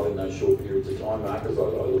or not in those short periods of time. Marcus, I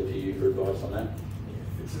look to you for advice on that. Yeah,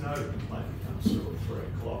 if it's an odour complaint that comes through at 3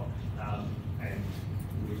 o'clock and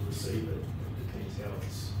we receive it, it depends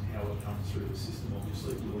how how it comes through the system,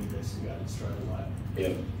 obviously we'll investigate it straight away.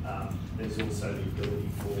 Yeah. There's also the ability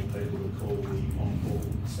for people to call the on-call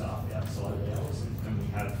staff outside of hours, and we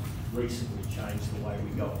have recently changed the way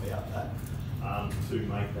we go about that to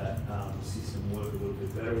make that system work a little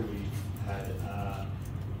bit better. We've had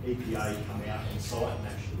EPA come out on site and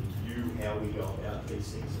actually view how we go about these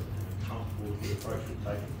things and comfortable with the approach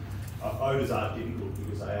we're taking. Owners are difficult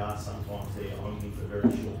because they are sometimes there only for very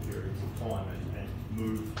short periods of time and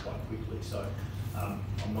move quite quickly. So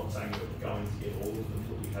I'm not saying that we're going to get all of them,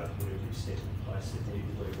 but we have put every step in place that we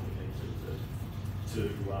believe we need to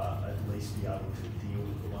at least be able to deal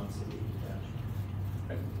with the ones that we encounter.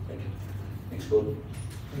 Okay, thank you. Thanks, Gordon.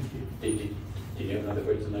 Thank you. Did you have another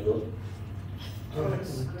question there, Gordon?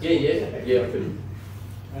 Yeah, I could.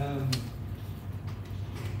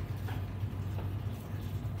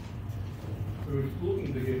 We were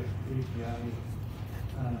looking to get EPA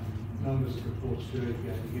numbers of reports to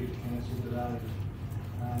EPA to get it cancelled today.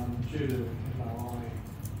 Due to FOI,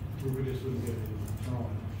 we just wouldn't get it in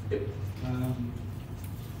time. Yep.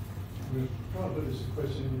 We're trying to put this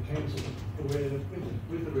question in the council, where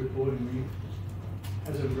with the reporting,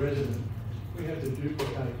 as a resident, we have to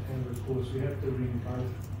duplicate our reports. We have to ring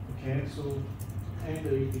both the council and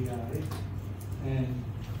EPA, and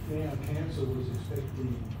now council was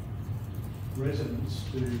expecting residents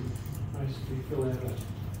to basically fill out a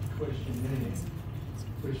questionnaire,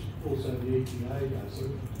 which also the EPA does. So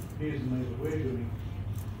it appears to me that we're doing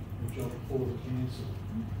the job for the council.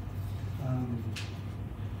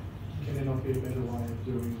 Can there not be a better way of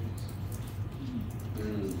doing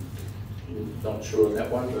this? Not sure on that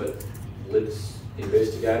one, but let's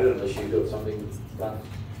investigate it unless you've got something done.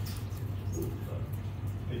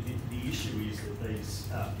 The issue is that these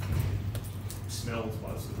smells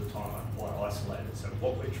most of the time are quite isolated. So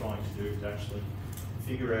what we're trying to do is actually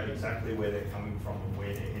figure out exactly where they're coming from and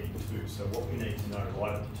where they're heading to. So what we need to know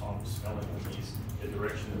right at the time of smelling them is the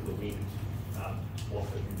direction of the wind, what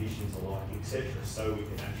the conditions are like, etc. So we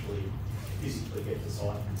can actually physically get to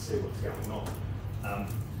site and see what's going on.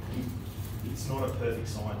 It's not a perfect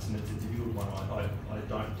science and it's a difficult one. I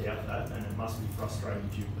don't doubt that, and it must be frustrating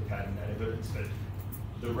duplicating that evidence. But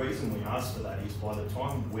the reason we ask for that is by the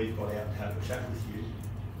time we've got out to have a chat with you,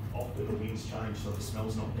 often the wind's changed, so the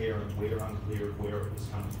smell's not there and we're unclear of where it was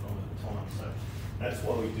coming from at the time. So that's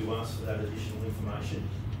why we do ask for that additional information.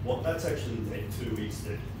 What that's actually led to is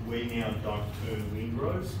that we now don't turn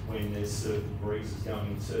windrows when there's certain breezes going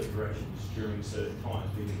in certain directions during certain times,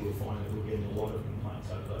 because we're finding that we're getting a lot of complaints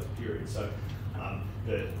over those periods. So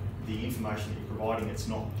the information that you're providing, it's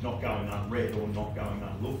not going unread or not going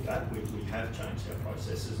unlooked at. We have changed our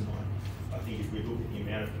processes, and I think if we look at the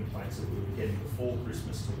amount of complaints that we were getting before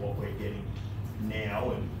Christmas to what we're getting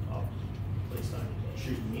now, and please don't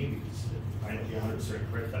shoot me because it may not be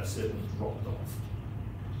 100% correct, that's certainly dropped off.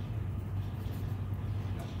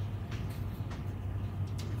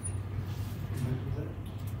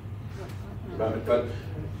 But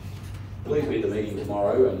please be at the meeting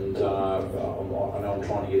tomorrow, and I know I'm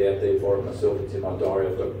trying to get out there for it myself. It's in my diary.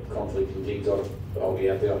 I've got conflict and things. I'll be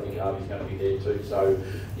out there. I think Harvey's going to be there too. So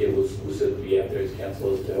yeah, we'll certainly be out there as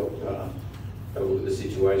councillors to help have a look at the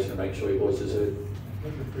situation and make sure your voice is heard.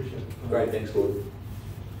 Great, thanks, Gordon.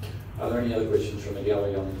 Are there any other questions from the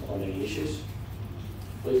gallery on any issues?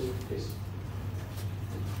 Please, yes.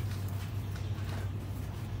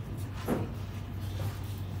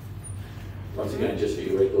 Once again, just for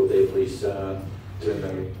your record there, please turn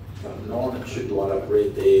the button on. It should light up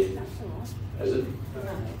red there. Is it?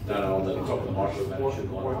 No, on the top of the microphone it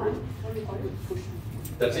should light up red.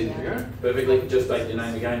 That's it. Perfectly. Just state your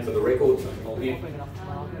name again for the record. I was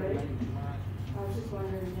just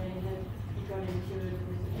wondering, have you got any curious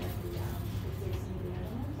about the sex and the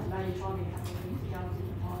animals? I know you're trying to get a couple of things to go into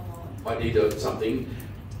the pipeline. I did something.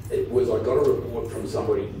 It was, I got a report from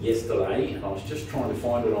somebody yesterday, and I was just trying to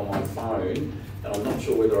find it on my phone, and I'm not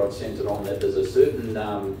sure whether I've sent it on. That there's a certain,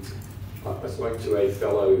 I spoke to a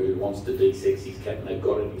fellow who wants to de-sex his cat, and they've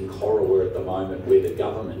got it in Corowa at the moment, where the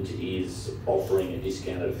government is offering a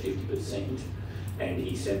discount of 50%, and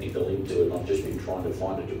he sent me the link to it, and I've just been trying to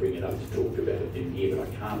find it to bring it up to talk about it in here, but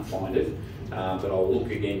I can't find it. But I'll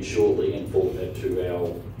look again shortly and forward that to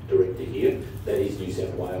our director here. That is New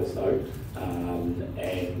South Wales though.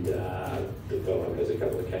 And the fellow has a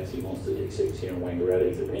couple of cats he wants to de-sex here in Wangaratta.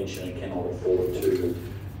 He's a pensioner, cannot afford to,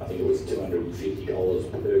 I think it was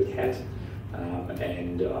 $250 per cat.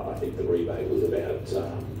 And I think the rebate was about,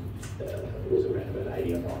 it was around about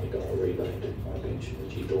 $80 or $90 rebate to my pension,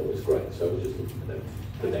 which he thought was great. So we're just looking at that.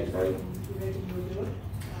 But thanks, Marie.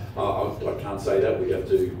 I can't say that. We have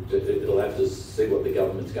to, it'll have to see what the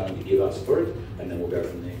government's going to give us for it, and then we'll go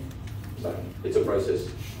from there. So it's a process.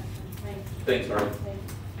 Thanks, Murray.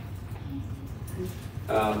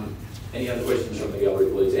 Any other questions from the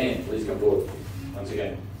gallery, please? Anne, please come forward once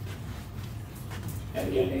again. And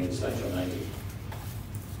again, Anne, state your name.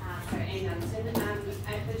 So Anne Anderson, at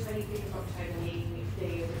the 25th of October meeting,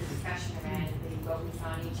 there was a discussion around the welcome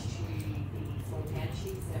signage to the small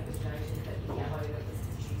townships, and it was noted that the yellow that was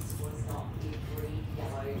produced was not the agreed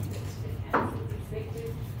yellow that the council was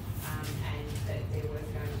expected, and that there was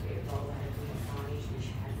going to be a rollout of the signage which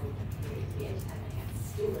hasn't occurred yet, and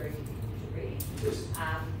it's still very difficult to read. Yes.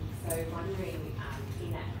 So wondering, in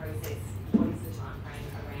that process, what is the time frame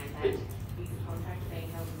around that? Is the contractor being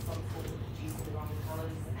held responsible for producing the wrong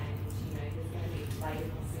colours, and there's going to be labour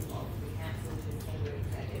costs involved for the council to send work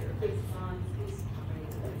out there of these signs, who's covering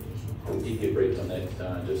all those additional We did get briefed on that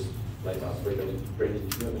just late last week. I think Brendan,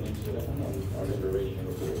 do you have an answer to that one? I remember reading a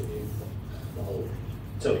report with you. I'll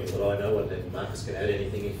tell you what I know, and then Marcus can add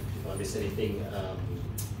anything if I miss anything.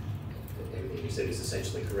 Everything you said is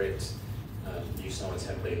essentially correct. New signs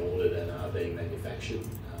have been ordered and are being manufactured.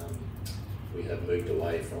 We have moved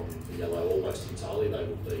away from the yellow almost entirely. They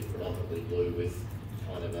will be predominantly blue with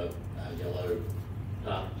kind of a yellow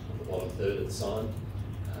part on the bottom third of the sign.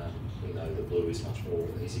 We know the blue is much more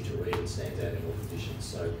easy to read and stands out in all conditions.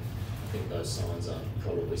 So I think those signs are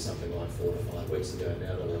probably something like 4 to 5 weeks ago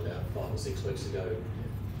now. They were about 5 or 6 weeks ago,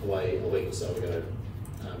 away a week or so ago.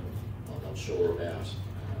 I'm not sure about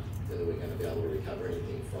whether we're going to be able to recover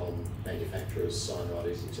anything from manufacturers, sign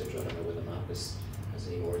writers, etc. I don't know whether Marcus has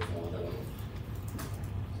any more info on that one.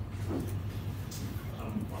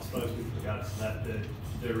 I suppose with regards to that,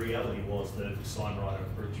 the reality was that the sign writer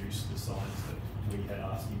produced the signs that we had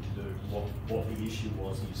asked him to do. What the issue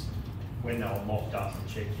was is when they were mocked up and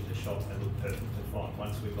checked in the shops, they looked perfectly fine.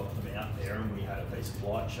 Once we got them out there and we had a piece of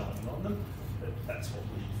light shining on them, that's what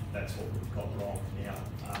we've got wrong now.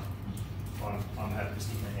 I'm happy to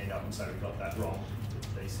stick my hand up and say we got that wrong.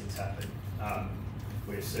 These things happen.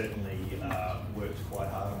 We've certainly worked quite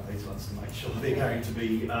hard on these ones to make sure they're going to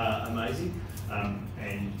be amazing.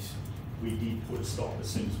 And we did put a stop as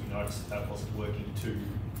soon as we noticed that wasn't working to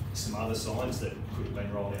some other signs that could have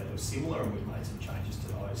been rolled out that were similar, and we've made some changes to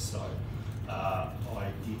those. So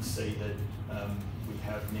I did see that we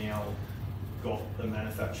have now got the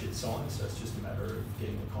manufactured signs, so it's just a matter of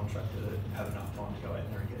getting the contractor to have enough time to go out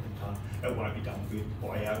there and get them done. It won't be done good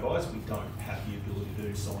by our guys. We don't have the ability to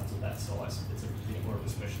do signs of that size. It's a bit more of a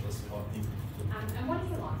specialist type thing. And what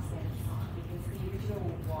is the lifespan of the sign? Because the original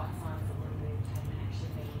white signs that were removed haven't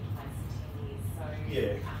actually been in place for 10 years. So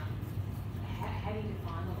yeah. How do you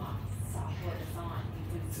define the life cycle of the sign?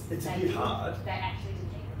 Because it's a bit hard. They actually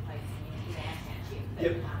didn't need replacing in our township, but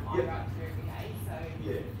Yep. I Yep. write through every day. So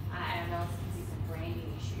yeah. I know it's a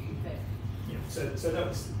branding issue, but yeah. So that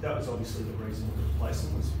was obviously the reason for the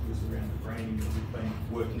replacement was around the branding that we've been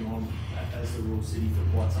working on as the Rural City for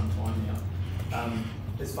quite some time now.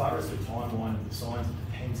 As far as the timeline of the signs,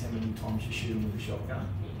 it depends how many times you shoot them with a shotgun.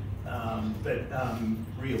 But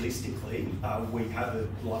realistically, we have a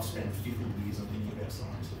lifespan of 50 years on any of our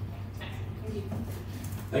signs. thank you.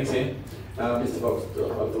 Thanks, Anne. Mr. Fox, I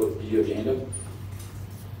thought you have your hand up.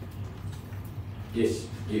 Yes,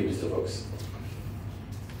 you, Mr. Fox.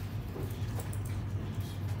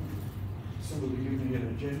 Somebody give me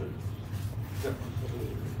an agenda.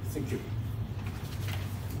 Thank you.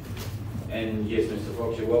 And yes, Mr.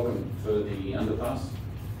 Fox, you're welcome for the underpass.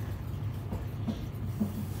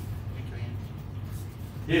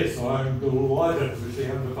 Yes, I'm delighted with the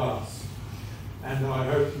underpass. And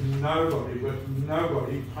I hope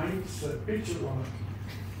nobody paints a picture on it.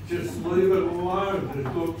 Just leave it alone.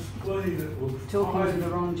 It looks clean, it looks Talking tidy. to the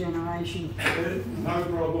wrong generation. No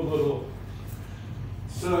problem at all.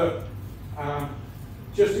 So,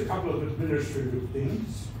 just a couple of administrative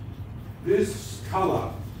things. This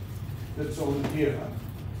colour that's on here,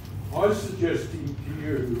 I'm suggesting to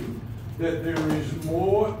you that there is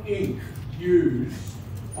more ink used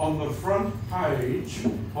on the front page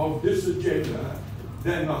of this agenda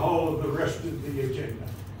than the whole of the rest of the agenda.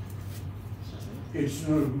 It's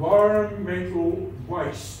an environmental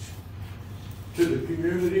waste to the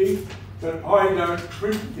community, but I don't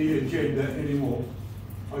print the agenda anymore.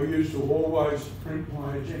 I used to always print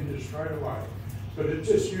my agenda straight away, but it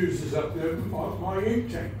just uses up my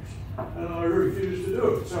ink tanks, and I refuse to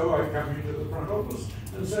do it. So I come into the front office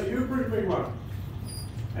and say, you print me one.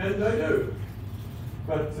 And they do.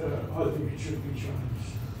 But I think it should be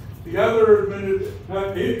changed. The other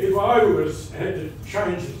if I had to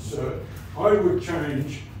change it, sir, I would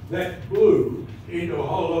change that blue into a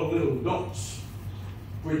whole lot of little dots,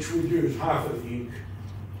 which would use half of the ink.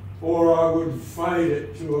 Or I would fade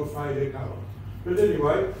it to a fader colour. But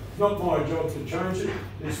anyway, it's not my job to change it.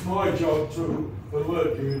 It's my job to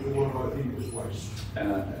alert you to what I think is waste.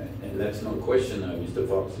 And that's not a question though, Mr.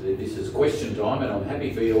 Fox. This is question time, and I'm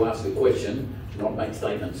happy for you to ask a question, not make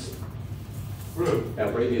statements. Really?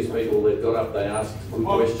 Our previous people that got up, they asked good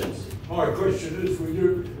questions. My question is, would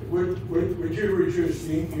you reduce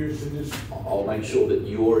the ink use in this? I'll make sure that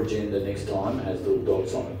your agenda next time has little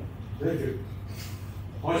dots on it. Thank you.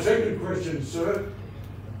 My second question, sir,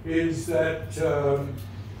 is that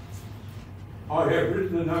I have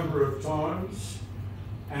written a number of times,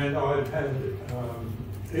 and I've had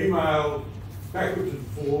email backwards and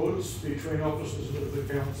forwards between officers of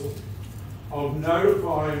the council of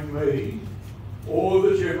notifying me or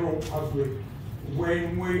the general public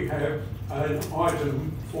when we have an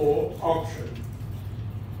item for auction.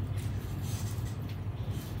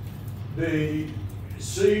 The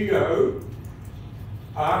CEO,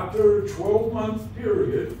 after a 12-month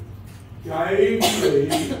period, gave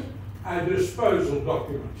me a disposal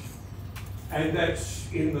document. And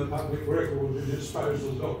that's in the public record, the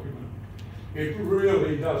disposal document. It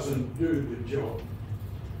really doesn't do the job.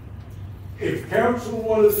 If council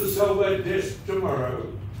wanted to sell that desk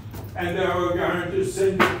tomorrow and they were going to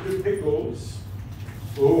send it to Pickles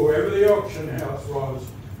or whoever the auction house was,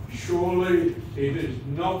 surely it is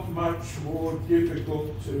not much more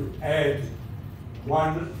difficult to add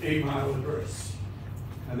one email address.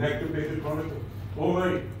 And that could be the Chronicle, or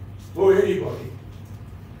me, or anybody.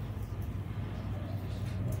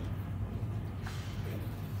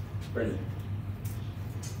 Brendan.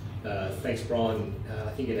 Thanks, Brian.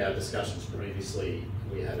 I think in our discussions previously,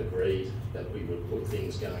 we had agreed that we would put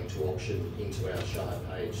things going to auction into our Shire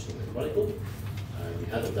page in the Chronicle. We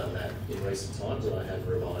haven't done that in recent times, and I have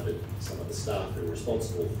reminded some of the staff who are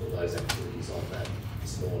responsible for those activities on that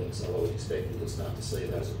this morning, so I would expect we'll start to see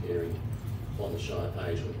those appearing on the Shire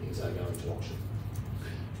page when things are going to auction.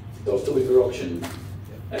 They'll still be for auction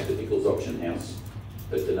at the Pickles auction house,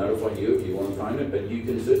 but to notify you if you want to phone it, but you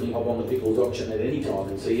can certainly hop on the Pickles auction at any time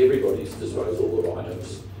and see everybody's disposal of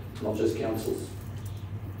items, not just council's.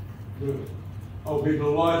 Good. I'll be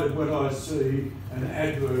delighted when I see an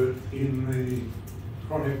advert in the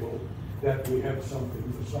Chronicle that we have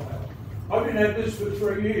something for sale. I've been at this for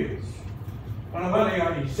 3 years, and I'm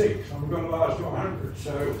only 86. I'm going to last to 100,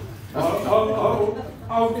 so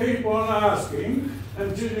I'll keep on asking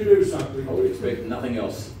until you do something. I would expect nothing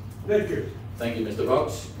else. Thank you. Thank you, Mr.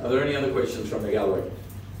 Fox. Are there any other questions from the gallery?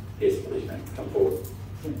 Yes, please, ma'am. Come forward.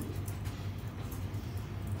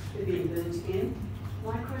 Vivian Burns again.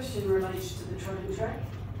 My question relates to the trotting track.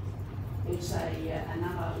 It's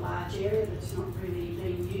another large area that's not really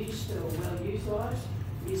being used or well utilised.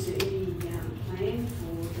 Is there any plan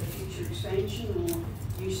for the future expansion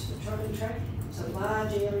or use of the trotting track? It's a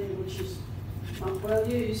large area which is not well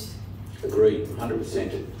used. Agreed,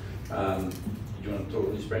 100%. Do you want to talk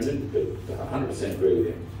to this, Brendan? But 100% agree with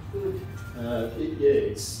you. Good. Yeah,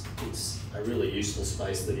 it's a really useful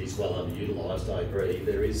space that is well underutilised, I agree.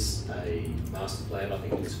 There is a master plan, I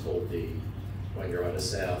think it's called the Wangaratta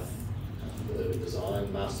South Urban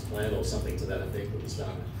Design Master Plan or something to that effect, that was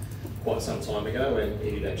done quite some time ago, and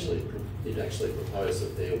it actually proposed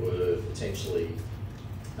that there were potentially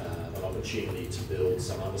an opportunity to build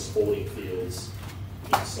some other sporting fields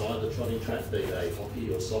inside the trotting track, be they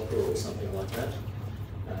hockey or soccer or something like that.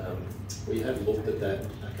 We have looked at that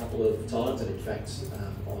a couple of times, and in fact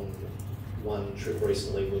on one trip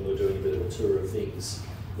recently when we were doing a bit of a tour of things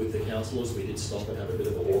with the councillors, we did stop and have a bit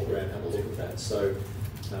of a walk around and have a look at that. So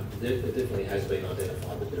there definitely has been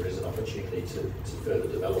identified that there is an opportunity to further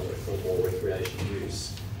develop it for more recreation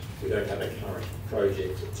use. We don't have a current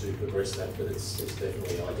project to progress that, but it's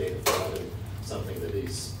definitely identified and something that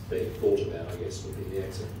is being thought about, I guess, would be the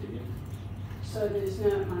answer. So there's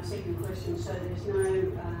no, my second question, so there's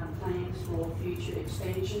no plans for future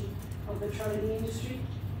expansion of the trotting industry,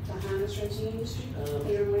 the harness racing industry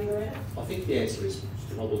here in Wangaratta? I think the answer is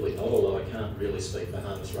probably not, although I can't really speak for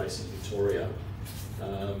Harness Racing Victoria.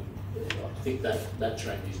 I think that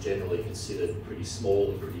track is generally considered pretty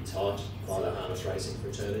small and pretty tight by the harness racing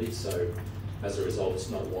fraternity, so as a result it's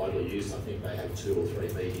not widely used. I think they have 2 or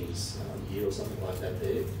 3 meetings a year or something like that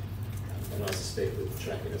there. And I suspect with the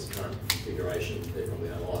track in its current configuration, they're probably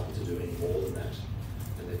unlikely to do any more than that.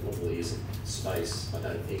 And there probably isn't space, I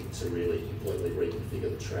don't think, to really completely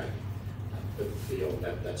reconfigure the track. But beyond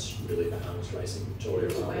that, that's really the Harness Racing Victoria.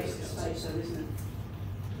 It's a waste of space, though, isn't it?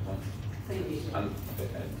 Thank you.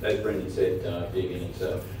 As Brendan said, Vivian,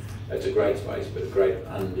 it's a great space, but a great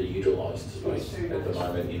underutilised space at the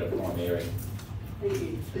moment in a prime area. Thank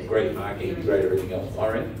you. Great parking, great everything else.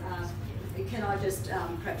 Irene? can I just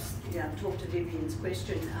perhaps talk to Vivian's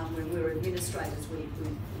question? When we were administrators, we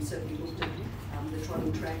certainly looked at the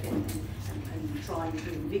trotting track and trying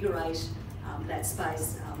to invigorate that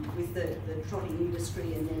space with the trotting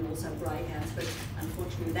industry and then also greyhounds, but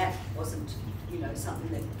unfortunately that wasn't something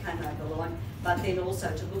that came over the line. But then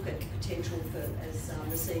also to look at potential for, as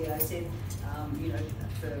the CEO said,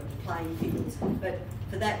 for playing fields. But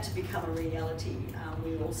for that to become a reality,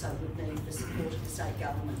 we also would need the support of the state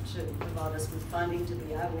government to provide us with funding to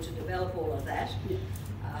be able to develop all of that.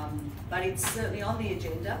 But it's certainly on the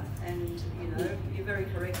agenda, and you're very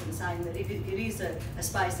correct in saying that it is a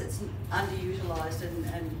space that's underutilised,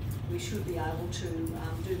 and we should be able to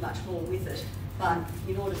do much more with it. But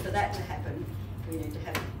in order for that to happen, we need to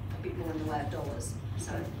have a bit more in the way of dollars.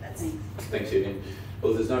 So that's it. Thanks, Vivian.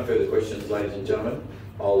 Well, if there's no further questions, ladies and gentlemen,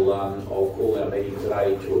 I'll call our meeting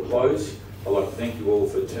today to a close. I'd like to thank you all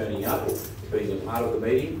for turning up, being a part of the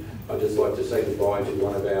meeting. I'd just like to say goodbye to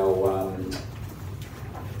one of our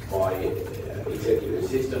my executive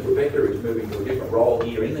assistant, Rebecca, who's moving to a different role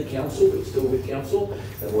here in the council, but still with council,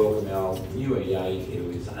 and welcome our new EA, who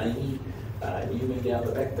is Amy Newman down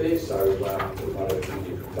the back there. So we've got a few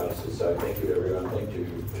different faces. So thank you to everyone. Thank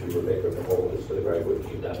you to Rebecca from all of us for the great work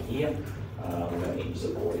you've done here in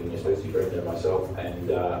supporting, especially Brenda and myself,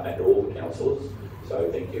 and all the councillors.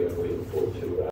 So thank you, and we look forward to